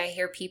feel like I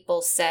hear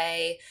people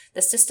say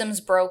the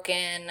system's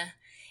broken,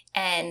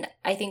 and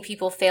I think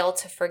people fail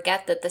to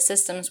forget that the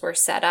systems were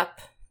set up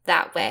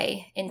that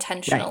way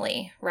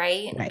intentionally,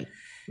 right?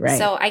 Right.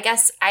 So I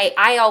guess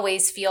I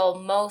always feel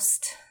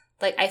most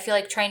like I feel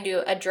like trying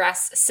to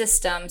address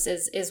systems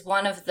is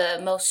one of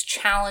the most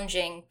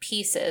challenging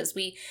pieces.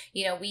 We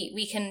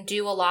can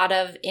do a lot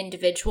of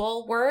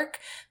individual work,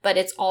 but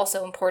it's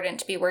also important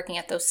to be working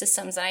at those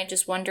systems. And I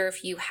just wonder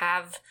if you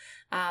have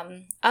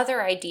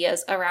other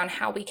ideas around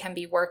how we can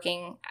be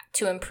working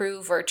to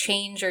improve or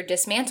change or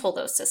dismantle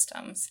those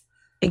systems.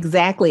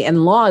 Exactly.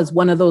 And law is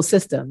one of those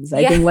systems.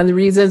 I think one of the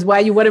reasons why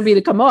you wanted me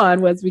to come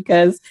on was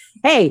because,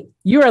 hey,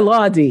 you're a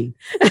law D.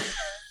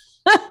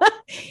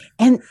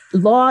 And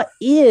law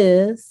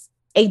is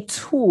a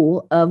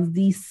tool of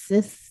the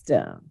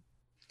system.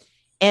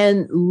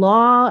 And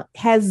law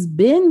has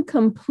been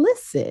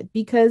complicit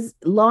because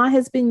law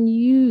has been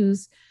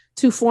used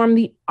to form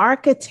the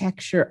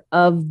architecture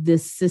of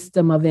this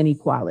system of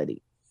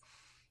inequality.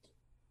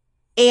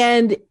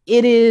 And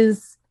it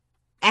is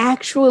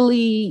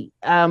actually,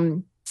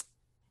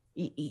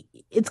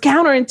 it's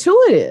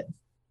counterintuitive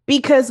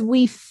because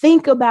we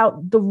think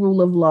about the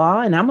rule of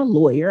law, and I'm a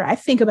lawyer, I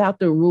think about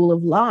the rule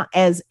of law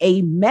as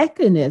a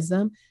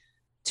mechanism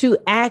to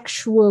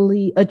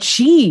actually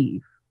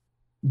achieve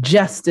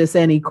justice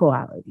and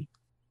equality.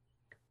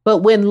 But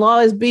when law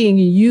is being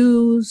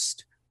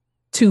used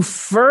to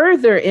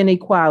further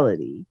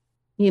inequality,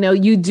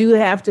 you do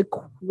have to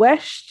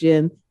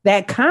question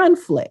that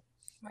conflict.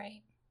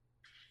 Right.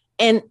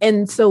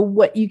 And so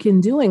what you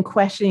can do in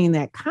questioning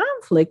that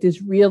conflict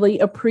is really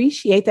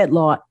appreciate that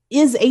law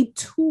is a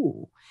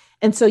tool.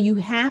 And so you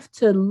have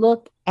to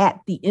look at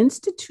the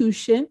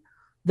institution,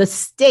 the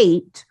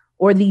state,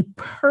 or the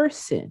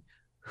person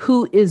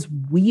who is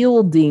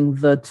wielding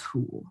the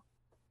tool.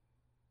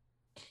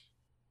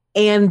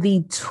 And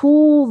the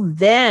tool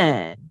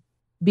then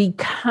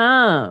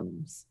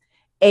becomes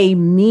a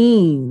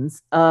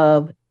means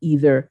of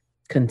either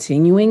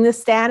continuing the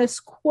status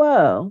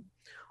quo,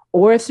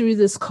 or through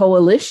this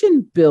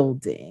coalition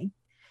building,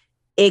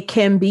 it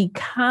can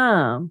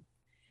become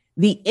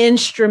the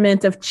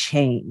instrument of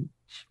change.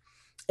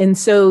 And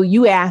so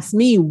you ask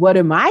me, what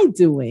am I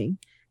doing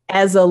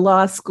as a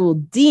law school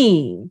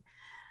dean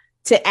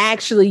to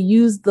actually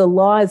use the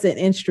law as an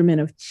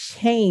instrument of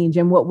change?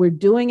 And what we're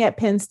doing at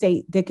Penn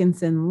State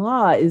Dickinson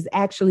Law is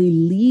actually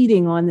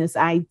leading on this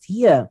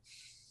idea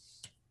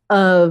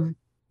of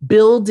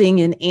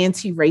building an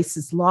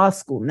anti-racist law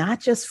school,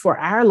 not just for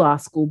our law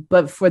school,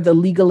 but for the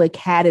legal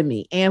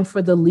academy and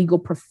for the legal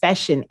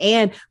profession.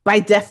 And by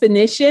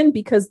definition,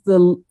 because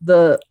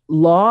the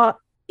law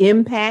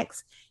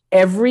impacts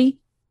every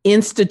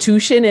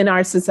institution in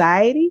our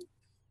society,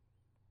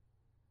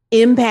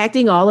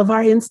 impacting all of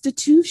our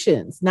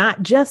institutions,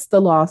 not just the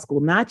law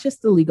school, not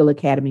just the legal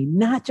academy,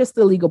 not just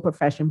the legal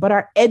profession, but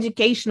our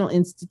educational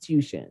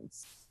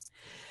institutions,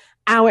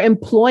 our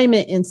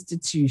employment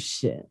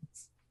institutions,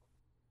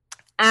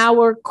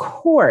 our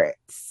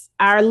courts,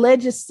 our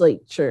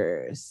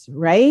legislatures,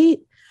 right?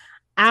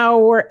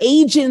 Our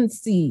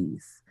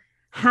agencies.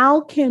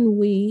 How can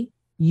we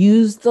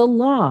use the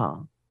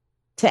law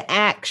to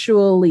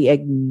actually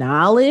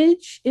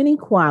acknowledge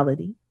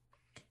inequality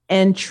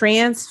and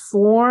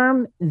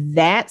transform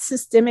that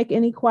systemic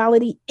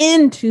inequality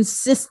into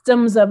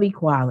systems of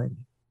equality?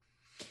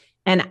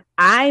 And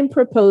I'm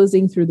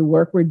proposing through the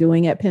work we're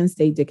doing at Penn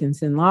State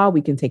Dickinson Law,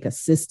 we can take a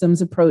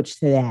systems approach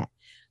to that.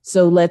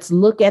 So let's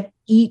look at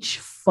each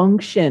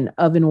function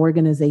of an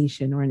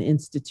organization or an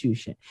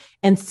institution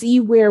and see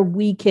where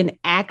we can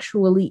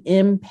actually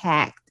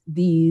impact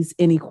these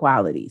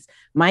inequalities.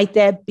 Might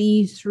that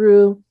be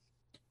through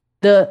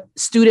the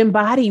student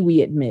body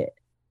we admit?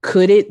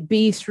 Could it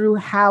be through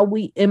how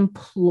we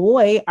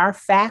employ our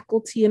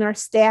faculty and our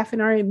staff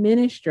and our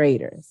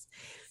administrators?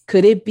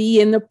 Could it be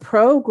in the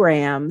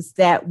programs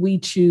that we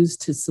choose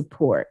to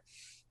support?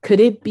 Could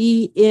it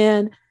be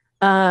in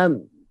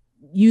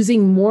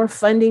using more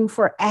funding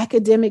for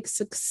academic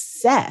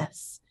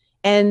success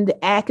and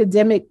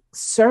academic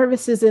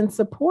services and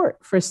support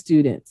for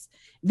students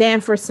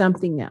than for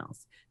something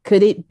else?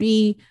 Could it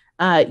be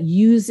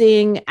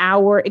using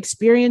our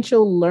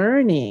experiential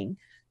learning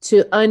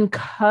to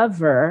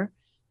uncover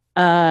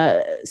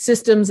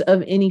systems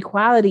of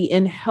inequality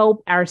and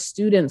help our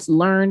students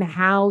learn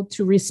how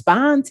to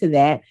respond to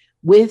that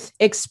with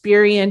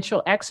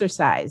experiential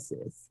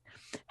exercises?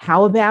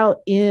 How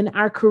about in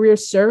our career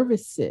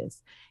services?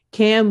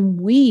 Can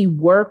we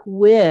work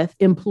with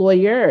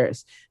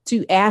employers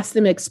to ask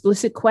them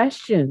explicit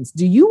questions?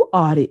 Do you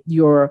audit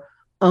your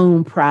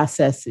own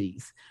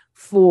processes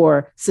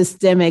for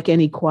systemic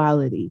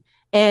inequality?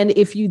 And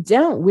if you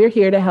don't, we're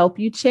here to help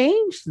you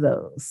change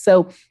those.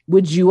 So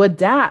would you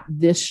adopt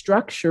this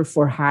structure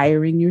for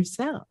hiring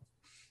yourself?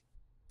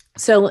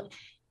 So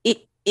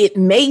it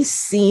may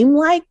seem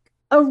like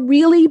a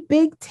really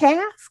big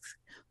task,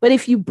 but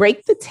if you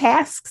break the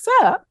tasks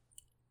up,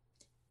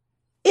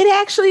 it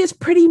actually is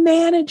pretty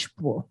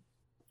manageable.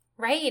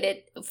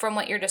 Right. From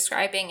what you're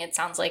describing, it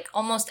sounds like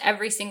almost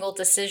every single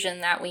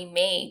decision that we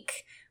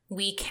make,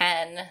 we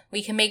can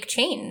make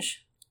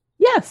change.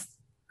 Yes,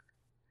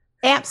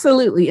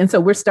 absolutely. And so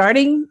we're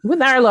starting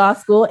with our law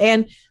school,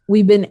 and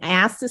we've been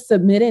asked to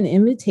submit an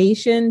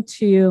invitation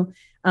to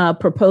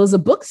propose a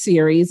book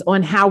series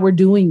on how we're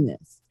doing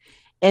this.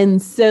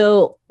 And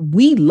so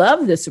we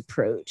love this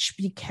approach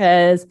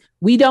because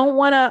we don't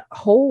want to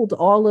hold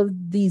all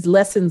of these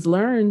lessons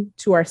learned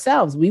to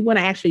ourselves. We want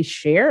to actually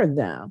share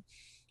them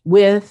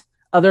with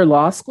other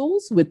law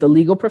schools, with the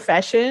legal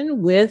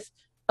profession, with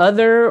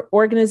other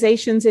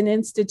organizations and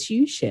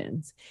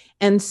institutions.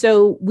 And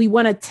so we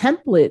want to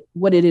template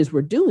what it is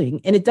we're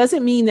doing. And it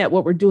doesn't mean that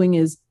what we're doing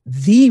is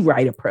the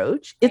right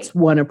approach. It's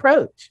one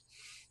approach.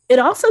 It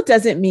also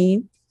doesn't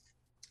mean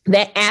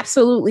that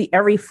absolutely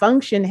every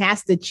function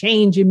has to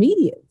change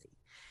immediately.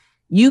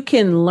 You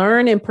can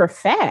learn and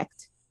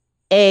perfect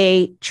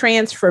a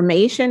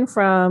transformation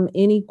from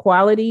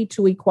inequality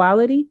to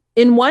equality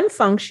in one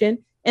function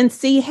and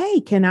see, hey,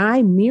 can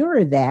I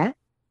mirror that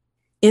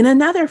in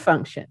another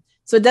function?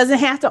 So it doesn't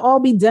have to all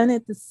be done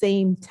at the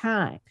same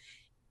time.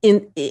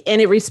 And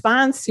it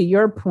responds to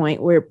your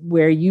point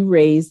where you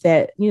raised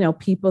that,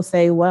 people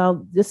say,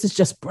 well, this is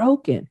just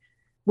broken.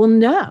 Well,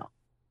 no,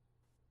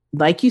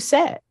 like you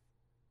said,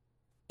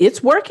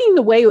 it's working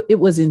the way it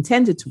was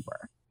intended to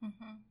work.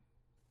 Mm-hmm.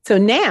 So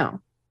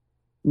now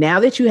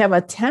that you have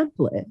a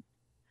template,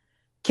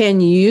 can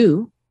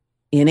you,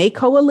 in a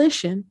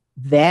coalition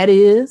that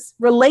is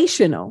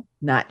relational,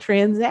 not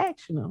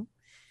transactional,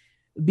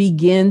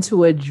 begin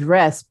to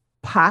address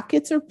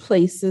pockets or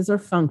places or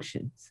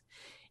functions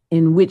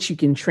in which you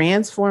can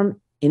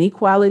transform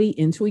inequality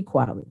into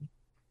equality,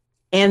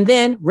 and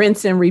then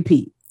rinse and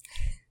repeat?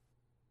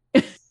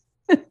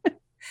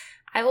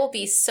 I will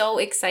be so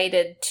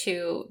excited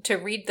to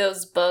read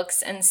those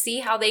books and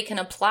see how they can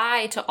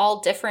apply to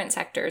all different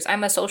sectors.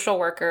 I'm a social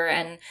worker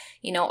and,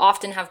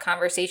 often have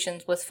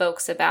conversations with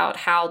folks about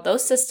how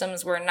those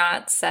systems were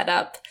not set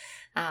up.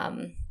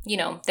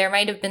 There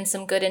might have been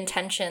some good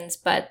intentions,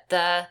 but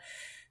the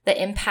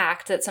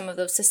impact that some of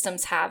those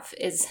systems have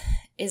is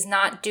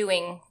not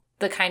doing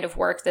the kind of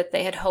work that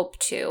they had hoped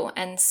to.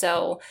 And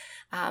so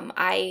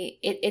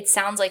it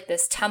sounds like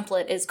this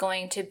template is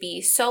going to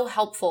be so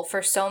helpful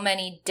for so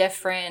many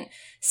different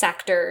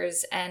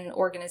sectors and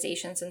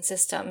organizations and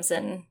systems.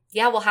 And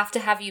we'll have to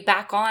have you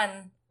back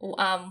on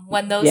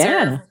when those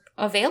are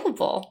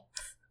available.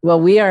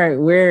 Well,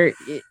 we're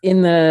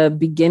in the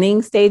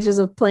beginning stages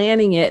of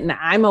planning it, and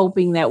I'm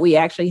hoping that we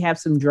actually have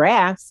some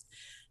drafts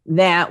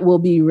that will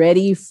be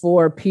ready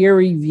for peer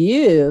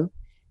review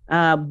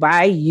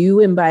by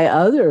you and by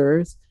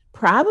others,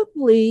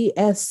 probably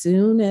as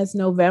soon as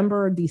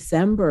November or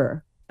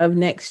December of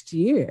next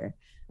year.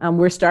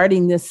 We're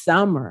starting this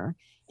summer,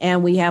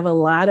 and we have a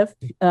lot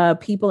of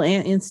people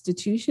and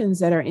institutions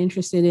that are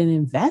interested in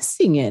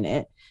investing in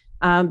it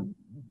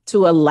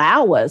to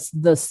allow us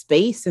the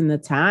space and the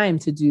time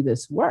to do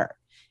this work.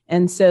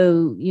 And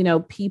so,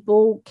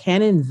 people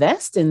can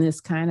invest in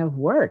this kind of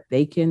work.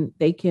 They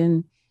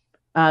can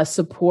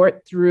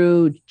support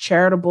through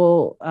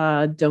charitable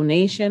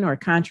donation or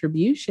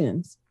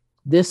contributions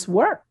this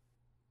work.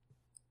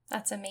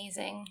 That's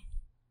amazing.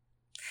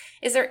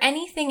 Is there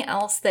anything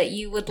else that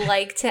you would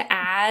like to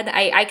add?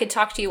 I could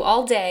talk to you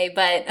all day,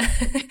 but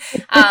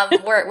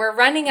we're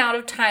running out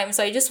of time.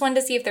 So I just wanted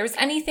to see if there was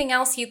anything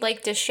else you'd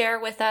like to share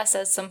with us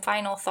as some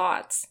final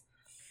thoughts.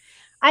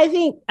 I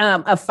think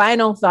a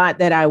final thought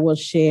that I will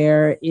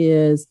share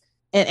is,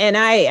 and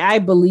I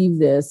believe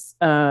this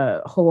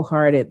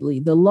wholeheartedly,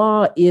 the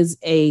law is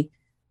a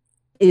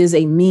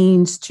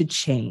means to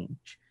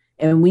change.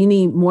 And we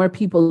need more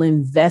people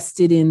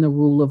invested in the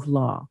rule of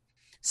law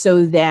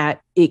so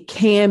that it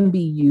can be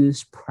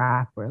used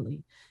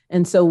properly.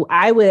 And so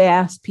I would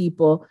ask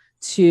people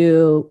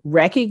to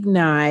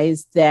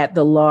recognize that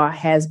the law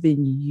has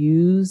been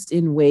used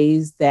in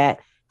ways that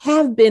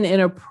have been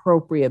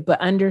inappropriate, but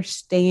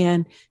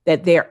understand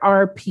that there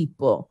are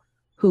people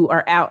who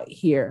are out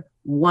here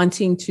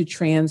wanting to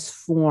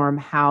transform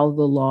how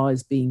the law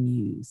is being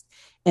used.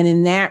 And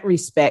in that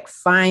respect,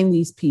 find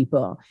these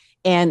people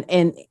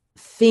and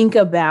think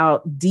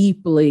about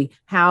deeply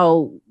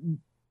how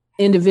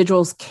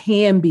individuals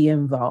can be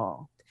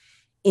involved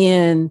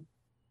in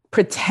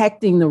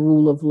protecting the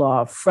rule of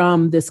law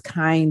from this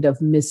kind of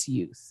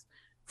misuse,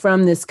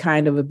 from this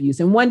kind of abuse.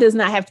 And one does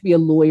not have to be a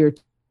lawyer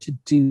to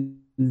do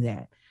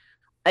that.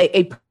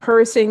 A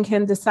person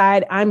can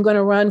decide, I'm going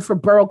to run for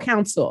borough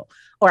council,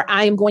 or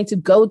I am going to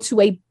go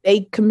to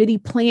a committee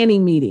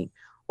planning meeting,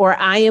 or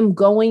I am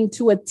going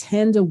to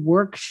attend a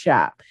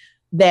workshop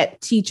that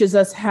teaches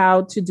us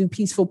how to do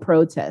peaceful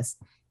protest.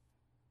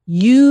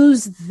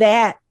 Use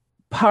that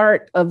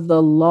part of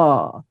the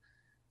law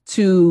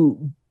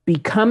to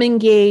become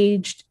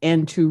engaged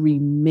and to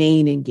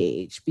remain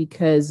engaged,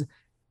 because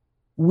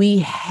we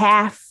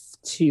have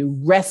to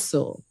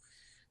wrestle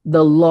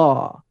the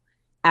law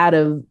out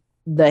of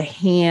the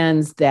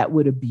hands that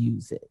would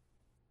abuse it.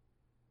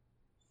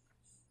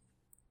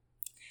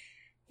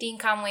 Dean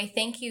Conway,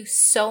 thank you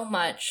so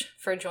much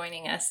for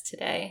joining us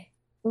today.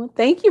 Well,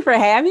 thank you for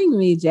having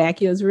me,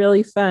 Jackie. It was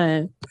really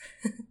fun.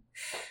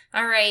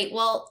 All right.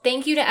 Well,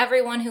 thank you to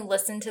everyone who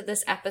listened to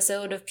this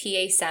episode of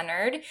PA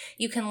Centered.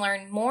 You can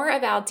learn more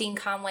about Dean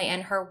Conway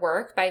and her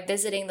work by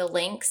visiting the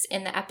links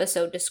in the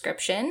episode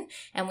description.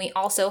 And we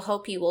also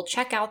hope you will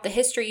check out the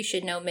History You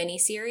Should Know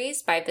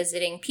miniseries by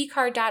visiting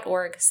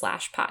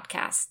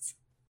pcard.org/podcasts.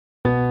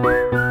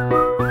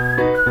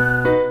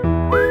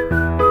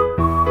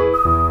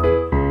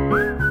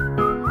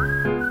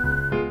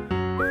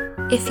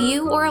 If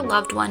you or a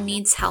loved one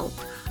needs help,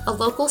 a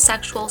local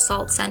sexual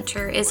assault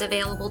center is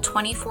available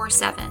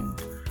 24/7.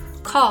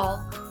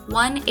 Call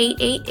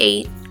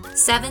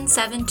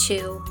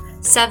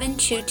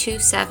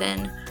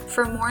 1-888-772-7227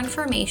 for more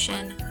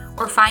information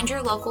or find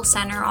your local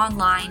center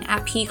online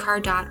at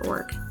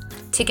pcard.org.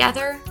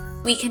 Together,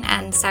 we can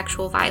end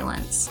sexual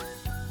violence.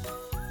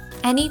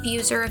 Any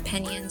views or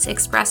opinions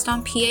expressed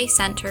on PA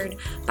Centered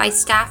by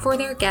staff or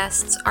their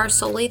guests are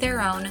solely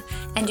their own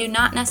and do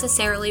not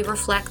necessarily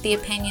reflect the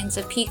opinions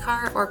of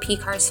PCAR or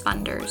PCAR's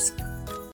funders.